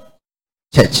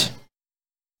 church.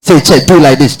 Say church, do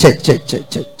like this. Church.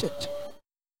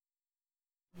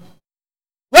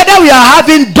 Whether we are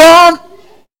having dawn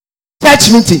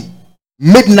church meeting,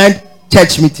 midnight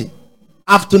church meeting,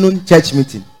 afternoon church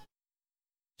meeting,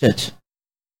 church.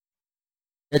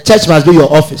 The church must be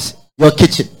your office, your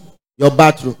kitchen, your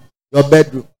bathroom, your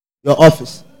bedroom, your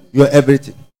office, your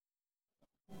everything.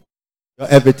 Your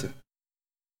everything.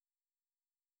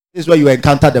 This is where you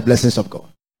encounter the blessings of God.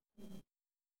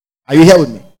 Are you here with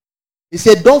me? He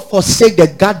said, don't forsake the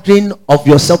gathering of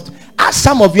yourself. As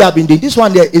some of you have been doing. This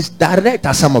one there is direct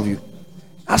as some of you.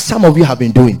 As some of you have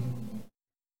been doing.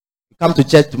 You come to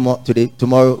church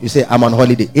tomorrow, you say, I'm on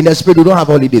holiday. In the spirit, we don't have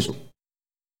holidays.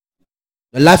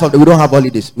 The life of we don't have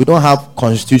holidays. We don't have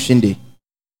Constitution Day.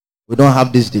 We don't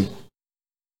have this day.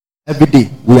 Every day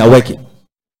we are working.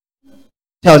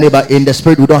 Tell neighbor, in the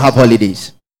spirit we don't have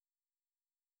holidays.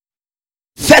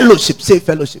 Fellowship, say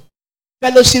fellowship.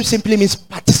 Fellowship simply means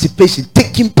participation,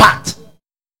 taking part.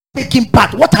 Taking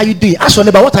part. What are you doing? Ask your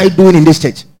neighbor, what are you doing in this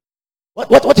church?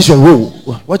 What is your role?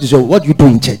 What do you do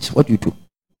in church? What do you do?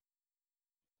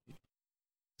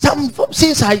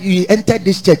 Since you entered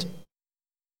this church,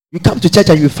 you come to church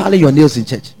and you file your nails in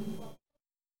church.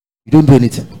 You don't do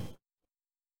anything.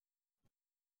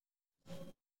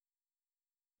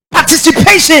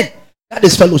 Participation. That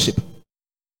is fellowship.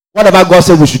 Whatever God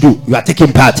said we should do, you are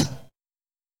taking part.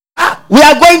 We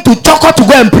are going to Choco to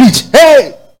go and preach.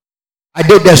 Hey, I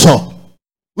did that song.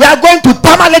 We are going to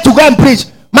Tamale to go and preach.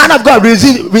 Man of God,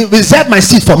 reserve my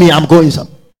seat for me. I'm going some.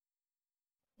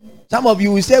 Some of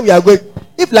you will say we are going.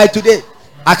 If like today,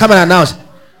 I come and announce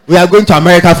we are going to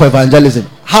America for evangelism.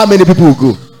 How many people will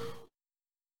go?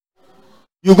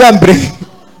 You go and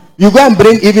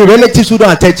bring even relatives who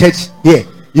don't attend church here.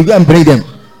 You go and bring them.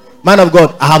 Man of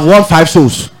God, I have won 5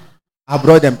 souls. I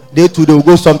brought them. They too, they will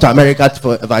go some to America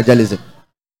for evangelism.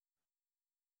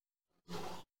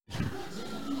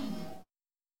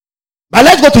 But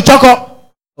let's go to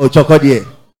Choco. Oh, Choco there.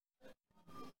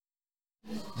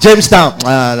 Jamestown.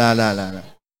 No.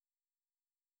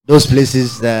 Those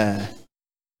places,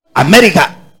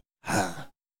 America.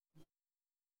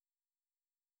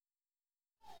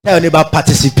 Tell your neighbor,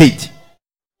 participate.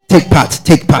 Take part.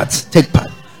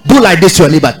 Do like this to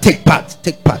your neighbor. Take part.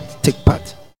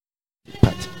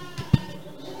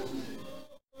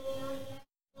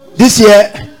 This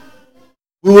year,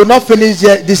 we will not finish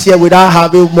this year without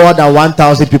having more than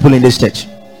 1,000 people in this church.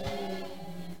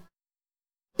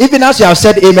 Even as you have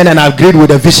said amen and agreed with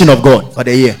the vision of God for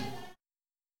the year,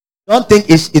 don't think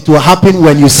it will happen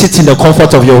when you sit in the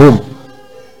comfort of your home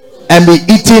and be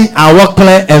eating a work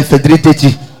plan and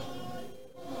fidelity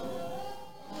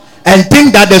and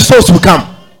think that the souls will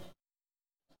come.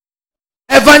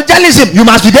 Evangelism, you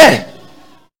must be there.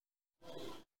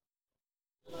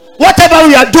 Whatever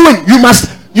we are doing, you must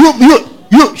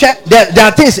share. There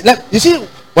are things. You see,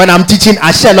 when I'm teaching,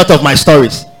 I share a lot of my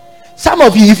stories. Some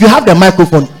of you, if you have the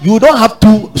microphone, you don't have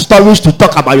 2 stories to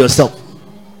talk about yourself.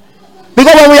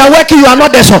 Because when we are working, you are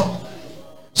not there. So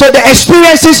the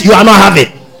experiences you are not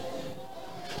having.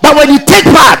 But when you take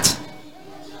part,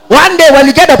 one day when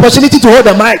you get the opportunity to hold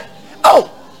the mic,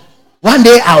 one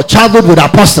day I'll travel with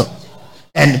Apostle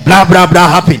and blah blah blah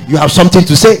happened. You have something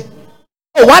to say.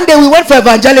 One day we went for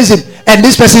evangelism and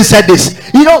this person said this.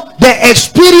 You know, the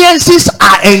experiences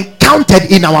are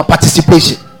encountered in our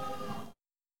participation.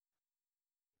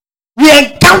 We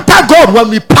encounter God when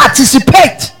we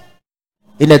participate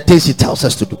in the things He tells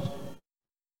us to do.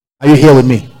 Are you here with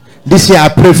me? This year I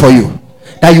pray for you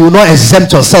that you will not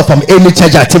exempt yourself from any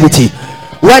church activity,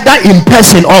 whether in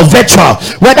person or virtual.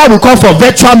 Whether we call for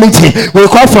virtual meeting, we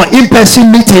call for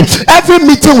in-person meeting. Every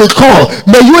meeting we call,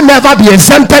 may you never be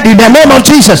exempted in the name of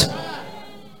Jesus.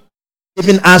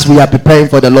 Even as we are preparing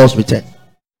for the Lord's return,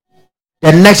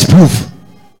 the next proof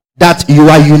that you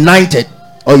are united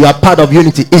or you are part of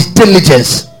unity is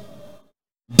diligence.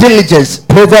 Diligence.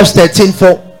 Proverbs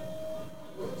 13:4.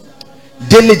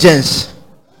 Diligence.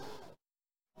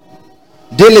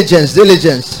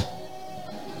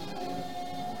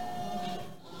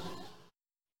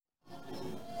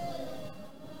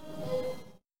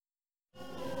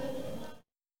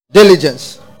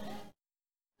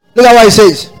 Look at what it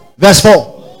says. Verse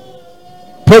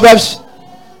 4. Proverbs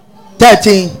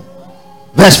 13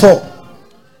 verse 4.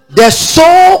 The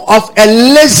soul of a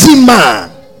lazy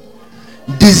man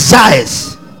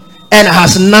desires and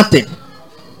has nothing,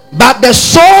 but the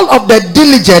soul of the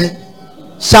diligent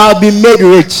shall be made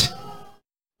rich.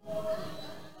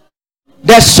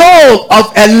 The soul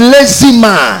of a lazy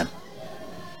man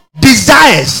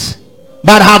desires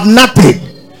but have nothing.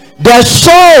 The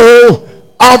soul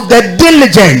of the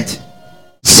diligent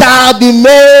shall be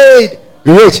made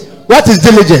rich. What is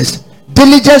diligence?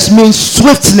 Diligence means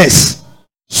swiftness.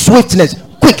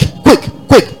 Quick.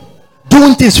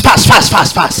 Doing things fast.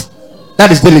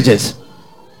 That is diligence.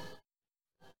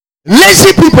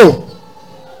 Lazy people,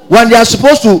 when they are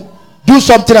supposed to do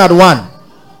something at 1,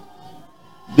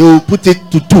 they will put it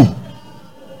to 2.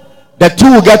 The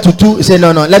 2 will get to 2. Say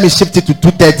no, let me shift it to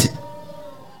 2:30.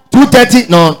 2:30,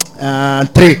 no,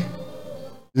 3.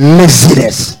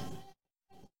 Laziness.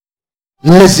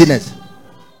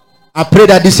 I pray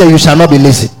that this year you shall not be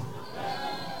lazy.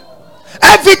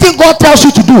 Everything God tells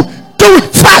you to do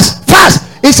it fast.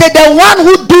 He said the one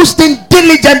who does things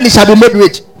diligently shall be made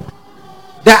rich.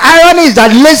 The irony is that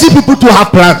lazy people too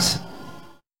have plans.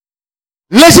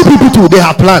 Lazy people too, they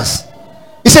have plans.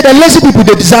 He said the lazy people,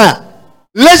 they desire.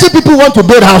 Lazy people want to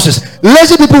build houses.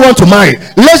 Lazy people want to marry.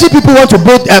 Lazy people want to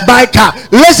buy car.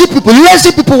 Lazy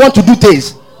people want to do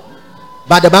things.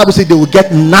 But the Bible says they will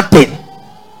get nothing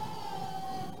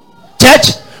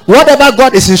Church, whatever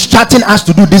God is instructing us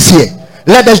to do this year,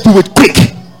 let us do it quick.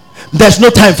 There's no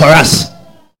time for us.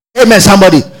 Amen,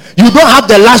 somebody. You don't have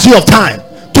the luxury of time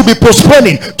to be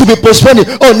postponing.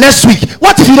 Oh, next week.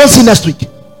 What if you don't see next week?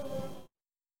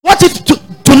 What if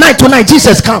tonight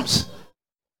Jesus comes?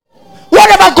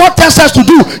 Whatever God tells us to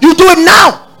do, you do it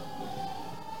now.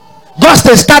 God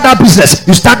says start that business.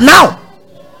 You start now.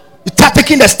 You start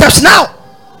taking the steps now.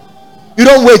 You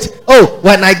don't wait. Oh,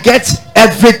 when I get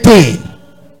everything,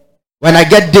 when I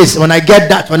get this, when I get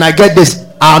that, when I get this,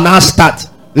 I'll now start.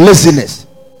 Laziness.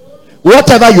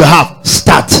 Whatever you have,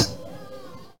 start.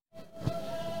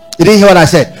 You didn't hear what I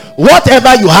said?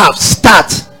 Whatever you have,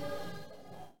 start.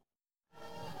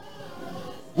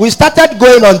 We started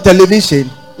going on television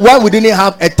when we didn't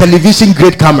have a television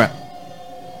grade camera.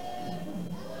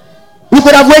 We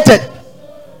could have waited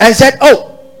and said,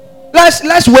 oh,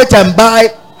 let's wait and buy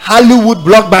Hollywood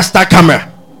blockbuster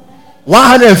camera,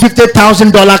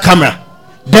 $150,000 camera.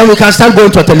 Then we can start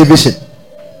going to television.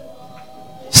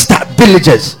 Start.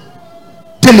 Diligence.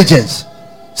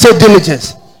 Say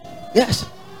diligence. Yes.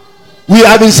 We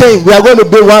have been saying we are going to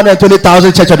build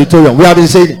 120,000 church auditorium. We have been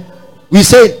saying it. We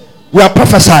say we are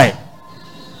prophesying.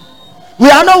 We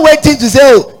are not waiting to say,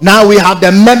 oh, now we have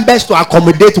the members to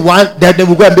accommodate one, then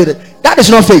we go and build it. That is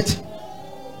not faith.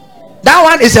 That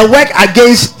one is a work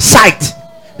against sight.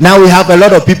 Now we have a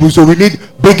lot of people, so we need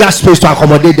bigger space to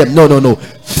accommodate them. No.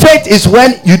 Faith is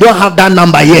when you don't have that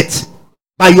number yet,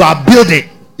 but you are building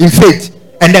in faith,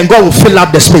 and then God will fill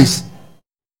up the space.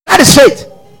 That is faith.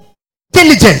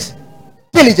 Diligence.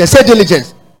 Say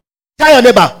diligence. Tell your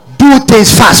neighbor, do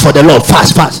things fast for the Lord.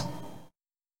 Fast.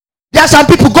 There are some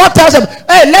people, God tells them,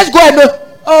 hey, let's go and do.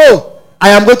 Oh, I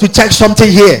am going to check something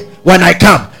here when I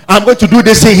come. I'm going to do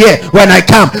this thing here when I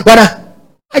come.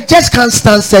 I just can't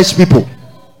stand such people.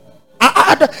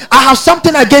 I have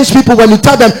something against people. When you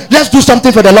tell them, let's do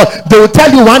something for the Lord, they will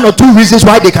tell you 1 or 2 reasons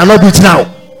why they cannot do it now.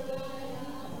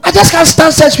 I just can't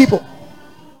stand such people.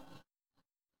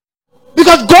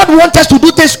 Because God wants us to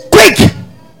do this quick.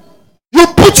 You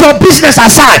put your business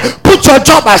aside, put your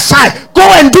job aside, go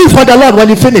and do it for the Lord. When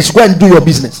you finish, go and do your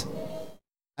business,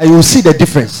 and you will see the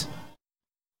difference.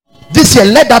 This year,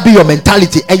 let that be your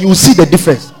mentality, and you will see the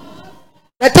difference.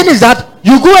 The thing is that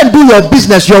you go and do your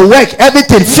business, your work,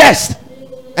 everything first,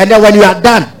 and then when you are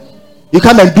done, you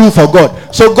come and do it for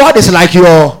God. So God is like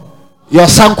your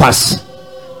sankwas,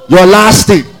 your last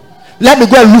thing. Let me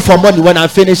go and look for money. When I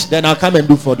finish, then I'll come and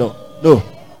do for them. No.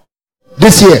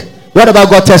 This year, whatever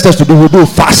God tells us to do, we'll do it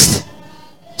fast.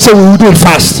 So we will do it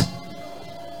fast.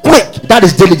 Quick. That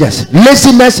is diligence.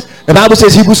 Laziness, the Bible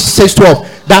says, Hebrews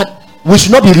 6:12, that we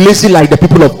should not be lazy like the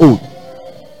people of old.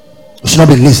 We should not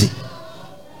be lazy.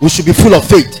 We should be full of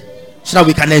faith so that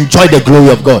we can enjoy the glory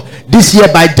of God. This year,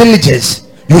 by diligence,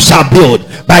 you shall build.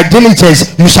 By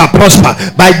diligence, you shall prosper.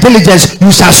 By diligence,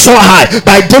 you shall soar high.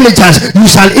 By diligence, you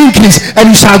shall increase and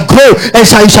you shall grow and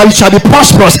you shall be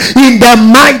prosperous in the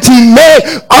mighty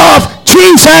name of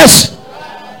Jesus.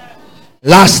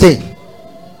 Last thing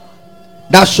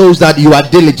that shows that you are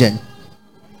diligent.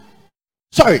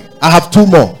 Sorry, I have 2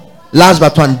 more. Last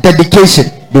but one, dedication.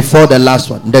 Before the last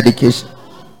one, dedication.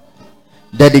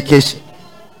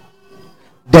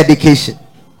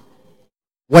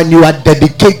 When you are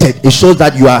dedicated, it shows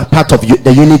that you are part of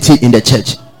the unity in the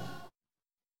church.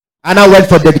 Another word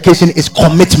for dedication is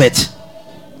commitment.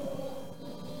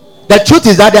 The truth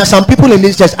is that there are some people in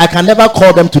this church, I can never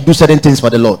call them to do certain things for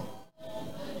the Lord.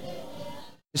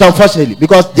 It's unfortunately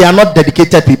because they are not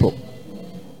dedicated people.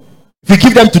 If you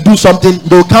give them to do something,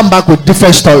 they will come back with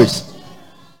different stories.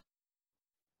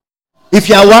 If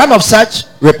you are one of such,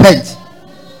 repent.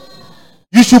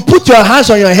 You should put your hands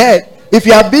on your head. If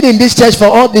you have been in this church for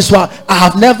all this while, I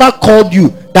have never called you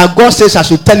that God says I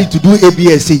should tell you to do A,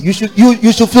 B, and C. You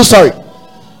should feel sorry.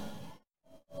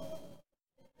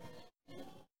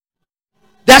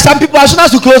 There are some people, as soon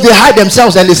as you close, they hide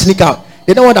themselves and they sneak out.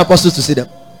 They don't want the apostles to see them.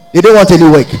 They don't want any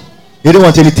work. They don't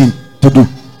want anything to do.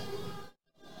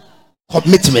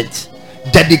 Commitment,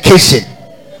 dedication.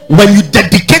 When you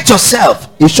dedicate yourself,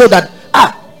 you show that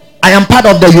I am part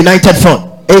of the united front.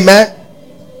 Amen.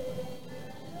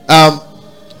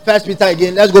 First Peter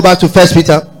again. Let's go back to First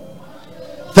Peter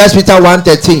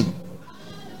 1:13.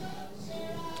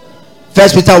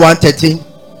 First Peter 1:13.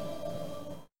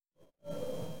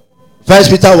 First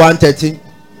Peter 1:13.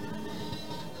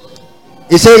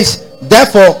 It says,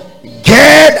 therefore,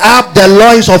 gird up the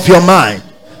loins of your mind,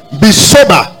 be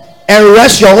sober, and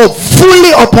rest your hope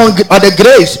fully upon the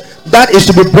grace that is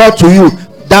to be brought to you,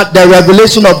 that the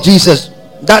revelation of Jesus,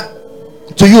 that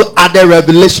to you are the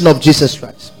revelation of Jesus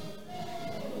Christ.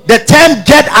 The term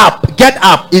get up,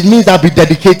 it means that be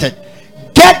dedicated.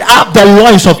 Get up the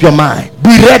loins of your mind.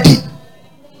 Be ready.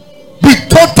 Be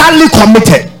totally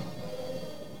committed.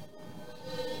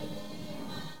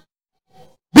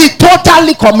 Be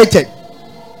totally committed.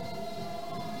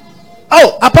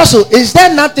 Oh, Apostle, is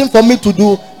there nothing for me to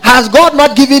do? Has God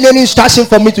not given any instruction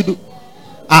for me to do?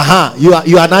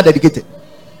 You are not dedicated.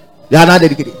 You are not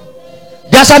dedicated.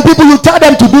 There are some people, you tell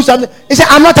them to do something, they say,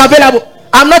 I'm not available,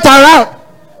 I'm not around,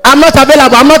 I'm not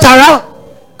available, I'm not around,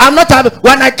 I'm not available.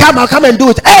 When I come, I'll come and do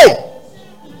it. Hey,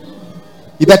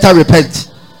 you better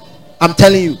repent. I'm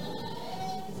telling you,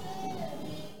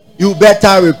 you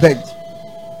better repent.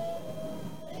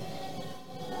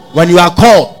 When you are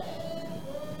called,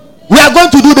 we are going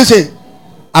to do this thing,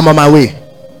 I'm on my way.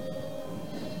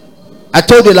 I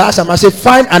told you last time, I said,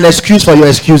 find an excuse for your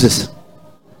excuses.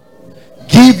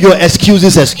 Give your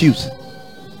excuses excuse,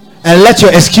 and let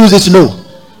your excuses know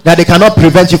that they cannot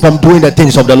prevent you from doing the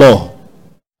things of the Lord.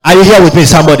 Are you here with me,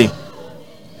 somebody?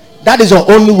 That is the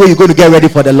only way you're going to get ready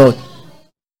for the Lord.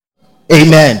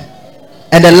 Amen.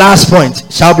 And the last point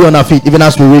shall be on our feet, even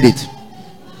as we read it.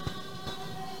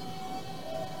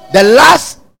 The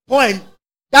last point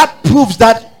that proves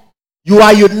that you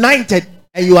are united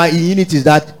and you are in unity is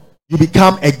that you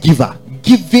become a giver.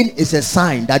 Giving is a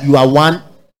sign that you are one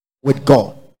with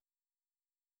God.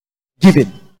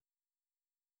 Giving.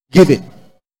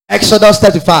 Exodus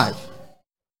 35.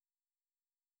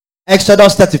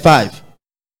 Exodus 35.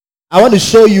 I want to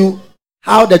show you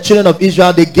how the children of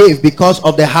Israel, they gave because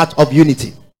of the heart of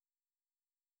unity.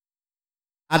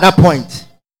 At that point,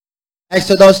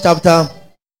 Exodus chapter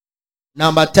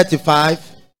number 35.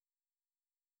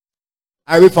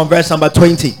 I read from verse number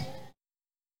 20.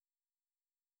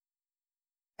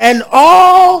 And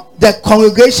all the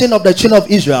congregation of the children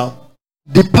of Israel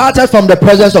departed from the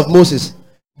presence of Moses.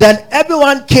 Then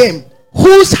everyone came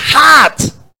whose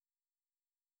heart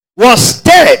was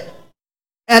stirred,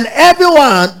 and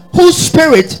everyone whose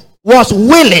spirit was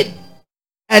willing,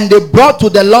 and they brought to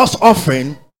the Lord's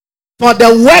offering for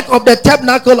the work of the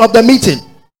tabernacle of the meeting,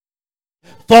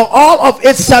 for all of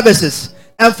its services,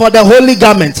 and for the holy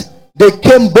garment. They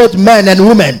came, both men and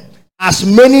women, as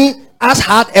many as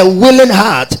had a willing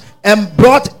heart, and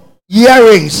brought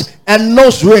earrings and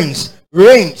nose rings,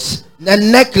 rings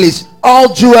and necklace,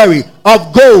 all jewelry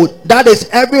of gold. That is,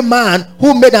 every man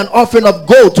who made an offering of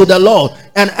gold to the Lord,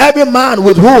 and every man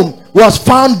with whom was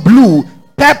found blue,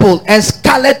 purple, and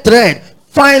scarlet thread,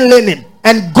 fine linen,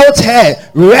 and goat's hair,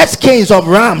 red skins of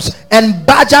rams, and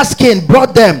badger skin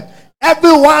brought them.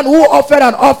 Everyone who offered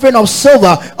an offering of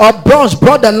silver or bronze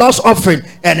brought the Lord's offering,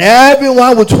 and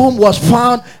everyone with whom was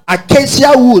found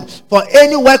acacia wood for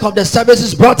any work of the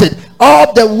services brought it.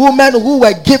 All the women who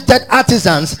were gifted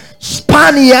artisans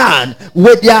spun yarn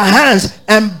with their hands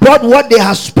and brought what they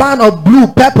had spun of blue,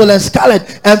 purple, and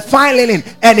scarlet, and fine linen.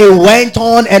 And it went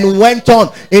on and went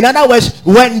on. In other words,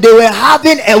 when they were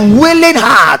having a willing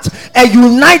heart, a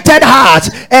united heart,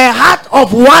 a heart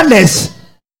of oneness,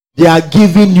 they are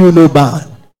giving you no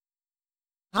bound.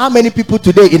 How many people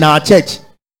today in our church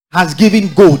has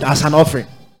given gold as an offering?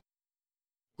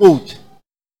 Gold.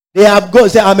 They have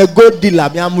gold. Say, I'm a gold dealer.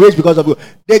 I'm rich because of gold.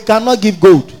 They cannot give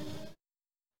gold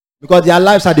because their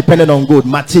lives are dependent on gold,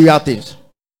 material things.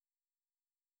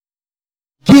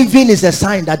 Giving is a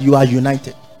sign that you are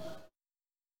united.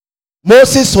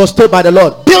 Moses was told by the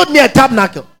Lord, build me a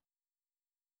tabernacle.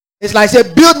 It's like, say,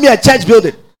 build me a church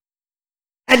building.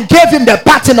 And gave him the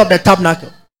pattern of the tabernacle,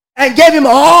 and gave him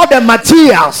all the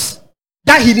materials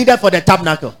that he needed for the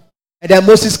tabernacle. And then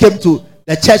Moses came to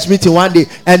the church meeting one day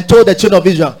and told the children of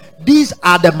Israel, these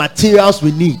are the materials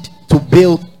we need to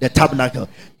build the tabernacle.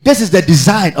 This is the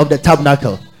design of the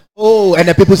tabernacle. Oh, and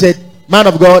the people said, man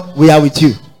of God, we are with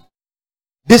you.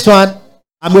 This one,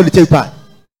 I'm going to take part.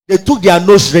 They took their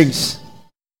nose rings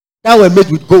that were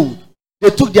made with gold.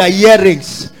 They took their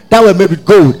earrings that were made with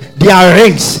gold, their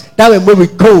rings that were made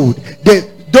with gold.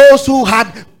 Those who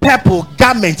had purple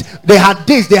garments, they had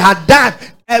this, they had that.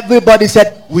 Everybody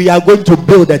said, we are going to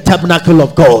build the tabernacle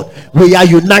of God. We are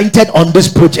united on this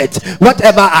project.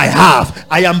 Whatever I have,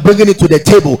 I am bringing it to the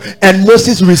table. And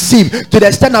Moses received, to the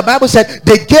extent the Bible said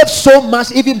they gave so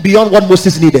much even beyond what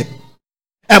Moses needed.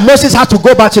 And Moses had to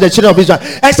go back to the children of Israel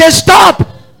and say, stop,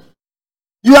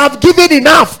 you have given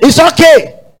enough, it's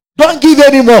okay, don't give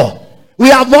anymore. We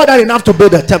have more than enough to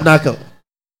build a tabernacle.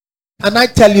 Can I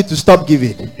tell you to stop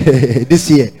giving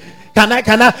this year? Can I?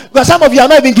 Because some of you are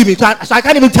not even giving, so I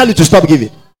can't even tell you to stop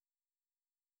giving.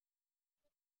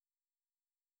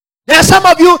 There are some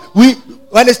of you,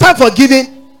 when it's time for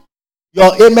giving,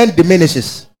 your amen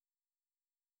diminishes.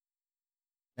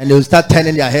 And they will start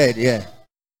turning their head. Yeah.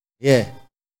 They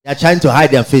are trying to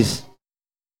hide their face.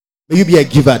 May you be a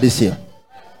giver this year.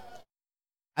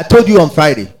 I told you on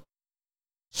Friday,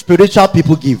 spiritual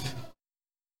people give.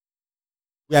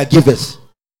 We are givers.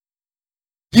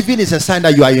 Giving is a sign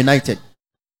that you are united.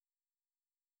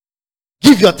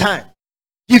 Give your time.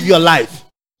 Give your life.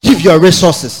 Give your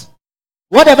resources.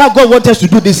 Whatever God wants us to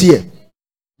do this year,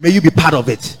 may you be part of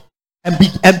it. And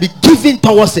be giving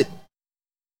towards it.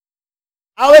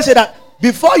 I always say that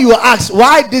before you ask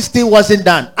why this thing wasn't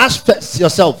done, ask first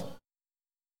yourself,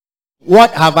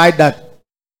 what have I done?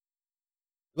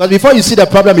 Because before you see the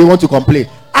problem, you want to complain.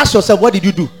 Ask yourself, what did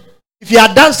you do? If you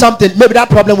had done something, maybe that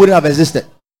problem wouldn't have existed.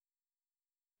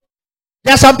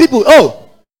 There are some people,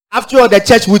 after all, the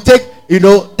church will take,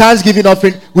 Thanksgiving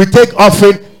offering, we take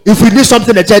offering. If we need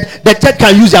something, the church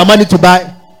can use their money to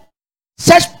buy.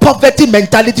 Such poverty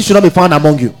mentality should not be found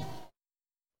among you.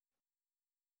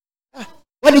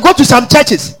 When you go to some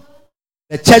churches,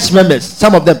 the church members,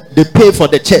 some of them, they pay for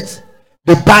the church.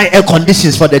 They buy air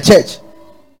conditions for the church.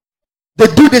 They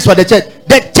do this for the church.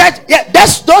 The church,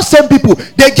 that's those same people.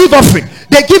 They give offering.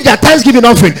 They give their Thanksgiving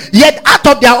offering. Yet out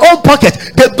of their own pocket,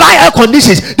 they buy air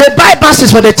conditions. They buy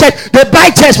buses for the church. They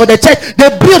buy chairs for the church. They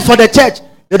build for the church.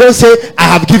 They don't say, I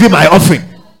have given my offering.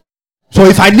 So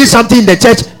if I need something in the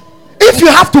church, if you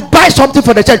have to buy something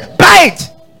for the church, buy it.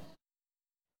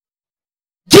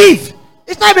 Give.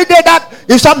 It's not every day that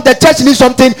if the church needs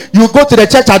something, you go to the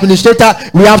church administrator,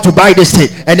 we have to buy this thing,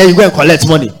 and then you go and collect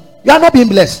money. You are not being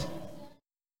blessed.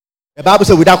 The Bible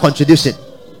says without contradiction,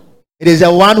 it is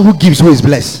the one who gives who is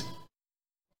blessed.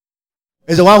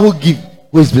 It's the one who gives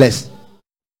who is blessed.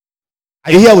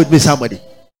 Are you here with me, somebody?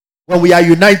 When we are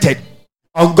united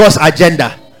on God's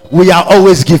agenda, we are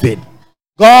always giving.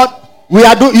 God, we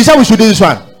are doing. You said we should do this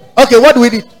one. Okay, what do we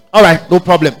need? All right, no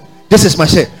problem. This is my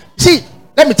share. See,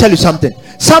 let me tell you something.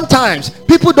 Sometimes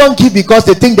people don't give because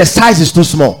they think the size is too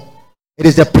small. It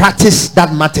is the practice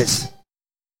that matters.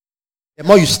 The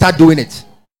more you start doing it,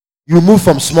 you move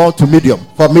from small to medium,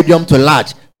 from medium to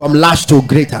large, from large to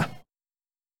greater.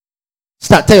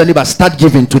 Tell your neighbor, start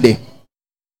giving today.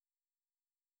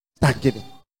 Start giving.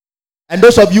 And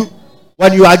those of you,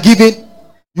 when you are giving,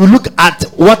 you look at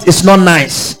what is not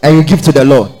nice and you give to the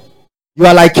Lord. You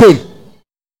are like Cain.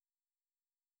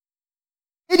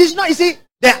 It is not, you see,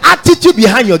 the attitude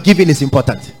behind your giving is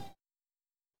important.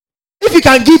 If you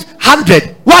can give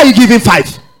 100, why are you giving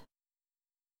 5?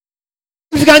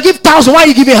 If you can give 1,000, why are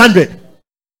you giving 100?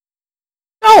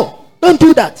 No, don't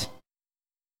do that.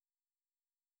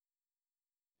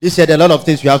 He said a lot of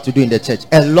things we have to do in the church.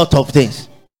 A lot of things.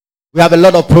 We have a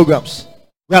lot of programs.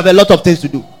 We have a lot of things to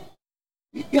do.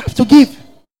 You have to give.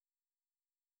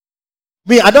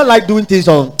 Me, I don't like doing things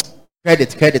on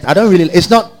credit. I don't really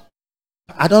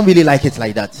like it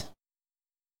like that.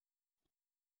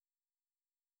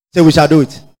 Say we shall do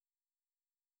it.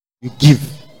 You give.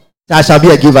 So I shall be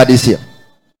a giver this year.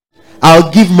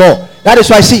 I'll give more. That is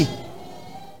why, see,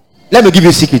 let me give you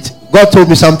a secret. God told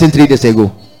me something 3 days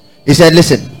ago. He said,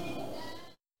 listen,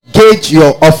 gauge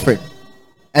your offering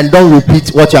and don't repeat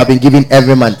what you have been giving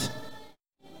every month.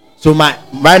 So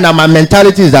right now my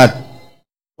mentality is that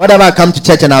whatever I come to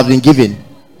church and I've been giving,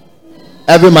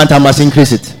 every month I must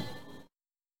increase it.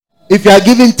 If you are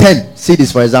giving 10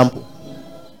 CDs, for example,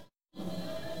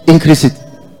 increase it.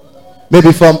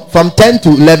 Maybe from 10 to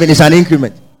 11 is an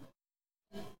increment.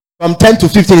 From 10 to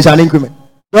 15 is an increment.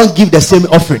 Don't give the same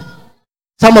offering.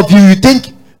 Some of you think,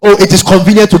 it is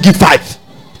convenient to give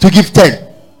 5, to give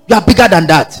 10. You are bigger than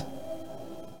that.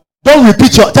 Tell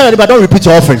anybody, don't repeat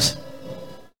your offerings.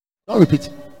 Don't repeat.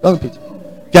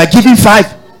 If you are giving 5,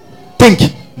 think,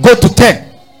 go to 10.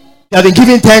 If you have been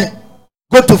giving 10,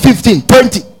 go to 15,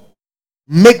 20.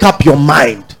 Make up your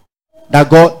mind that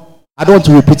God, I don't want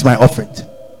to repeat my offering.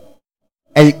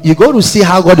 And you go to see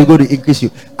how God is going to increase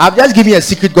you. I've just given you a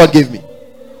secret God gave me.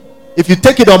 If you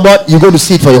take it on board, you're going to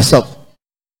see it for yourself.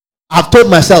 I've told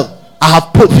myself, I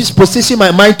have positioned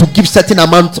my mind to give certain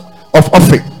amount of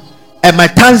offering. And my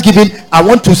Thanksgiving, I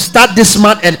want to start this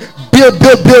month and build.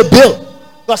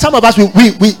 Because some of us,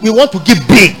 we want to give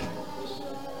big.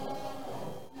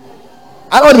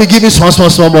 I don't want to be giving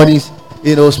small monies.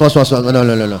 Small.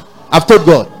 No. I've told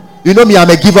God, you know me, I'm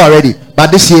a giver already.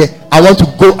 But this year, I want to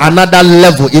go another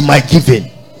level in my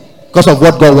giving. Because of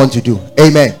what God wants to do.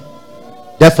 Amen.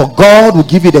 Therefore, God will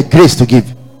give you the grace to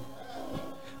give.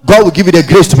 God will give you the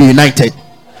grace to be united.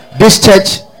 This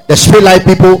church, the Spirit Life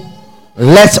people,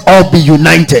 let's all be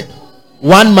united.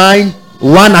 One mind,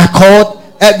 one accord.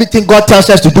 Everything God tells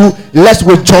us to do, let's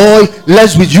with joy,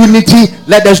 let's with unity,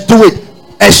 let us do it.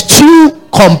 Eschew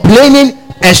complaining,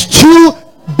 eschew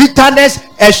bitterness,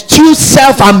 eschew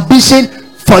self-ambition.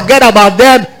 Forget about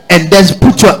them and then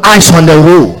put your eyes on the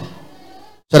road,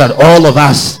 so that all of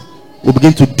us will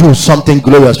begin to do something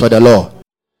glorious for the Lord.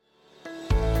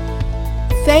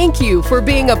 Thank you for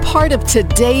being a part of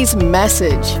today's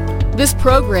message. This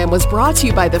program was brought to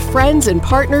you by the friends and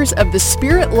partners of the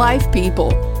Spirit Life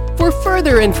People. For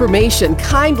further information,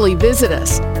 kindly visit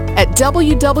us at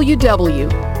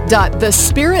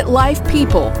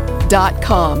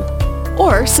www.thespiritlifepeople.com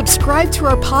or subscribe to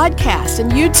our podcast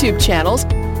and YouTube channels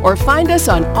or find us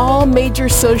on all major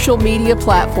social media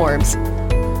platforms.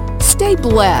 Stay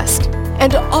blessed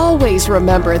and always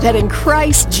remember that in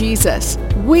Christ Jesus,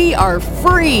 we are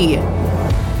free.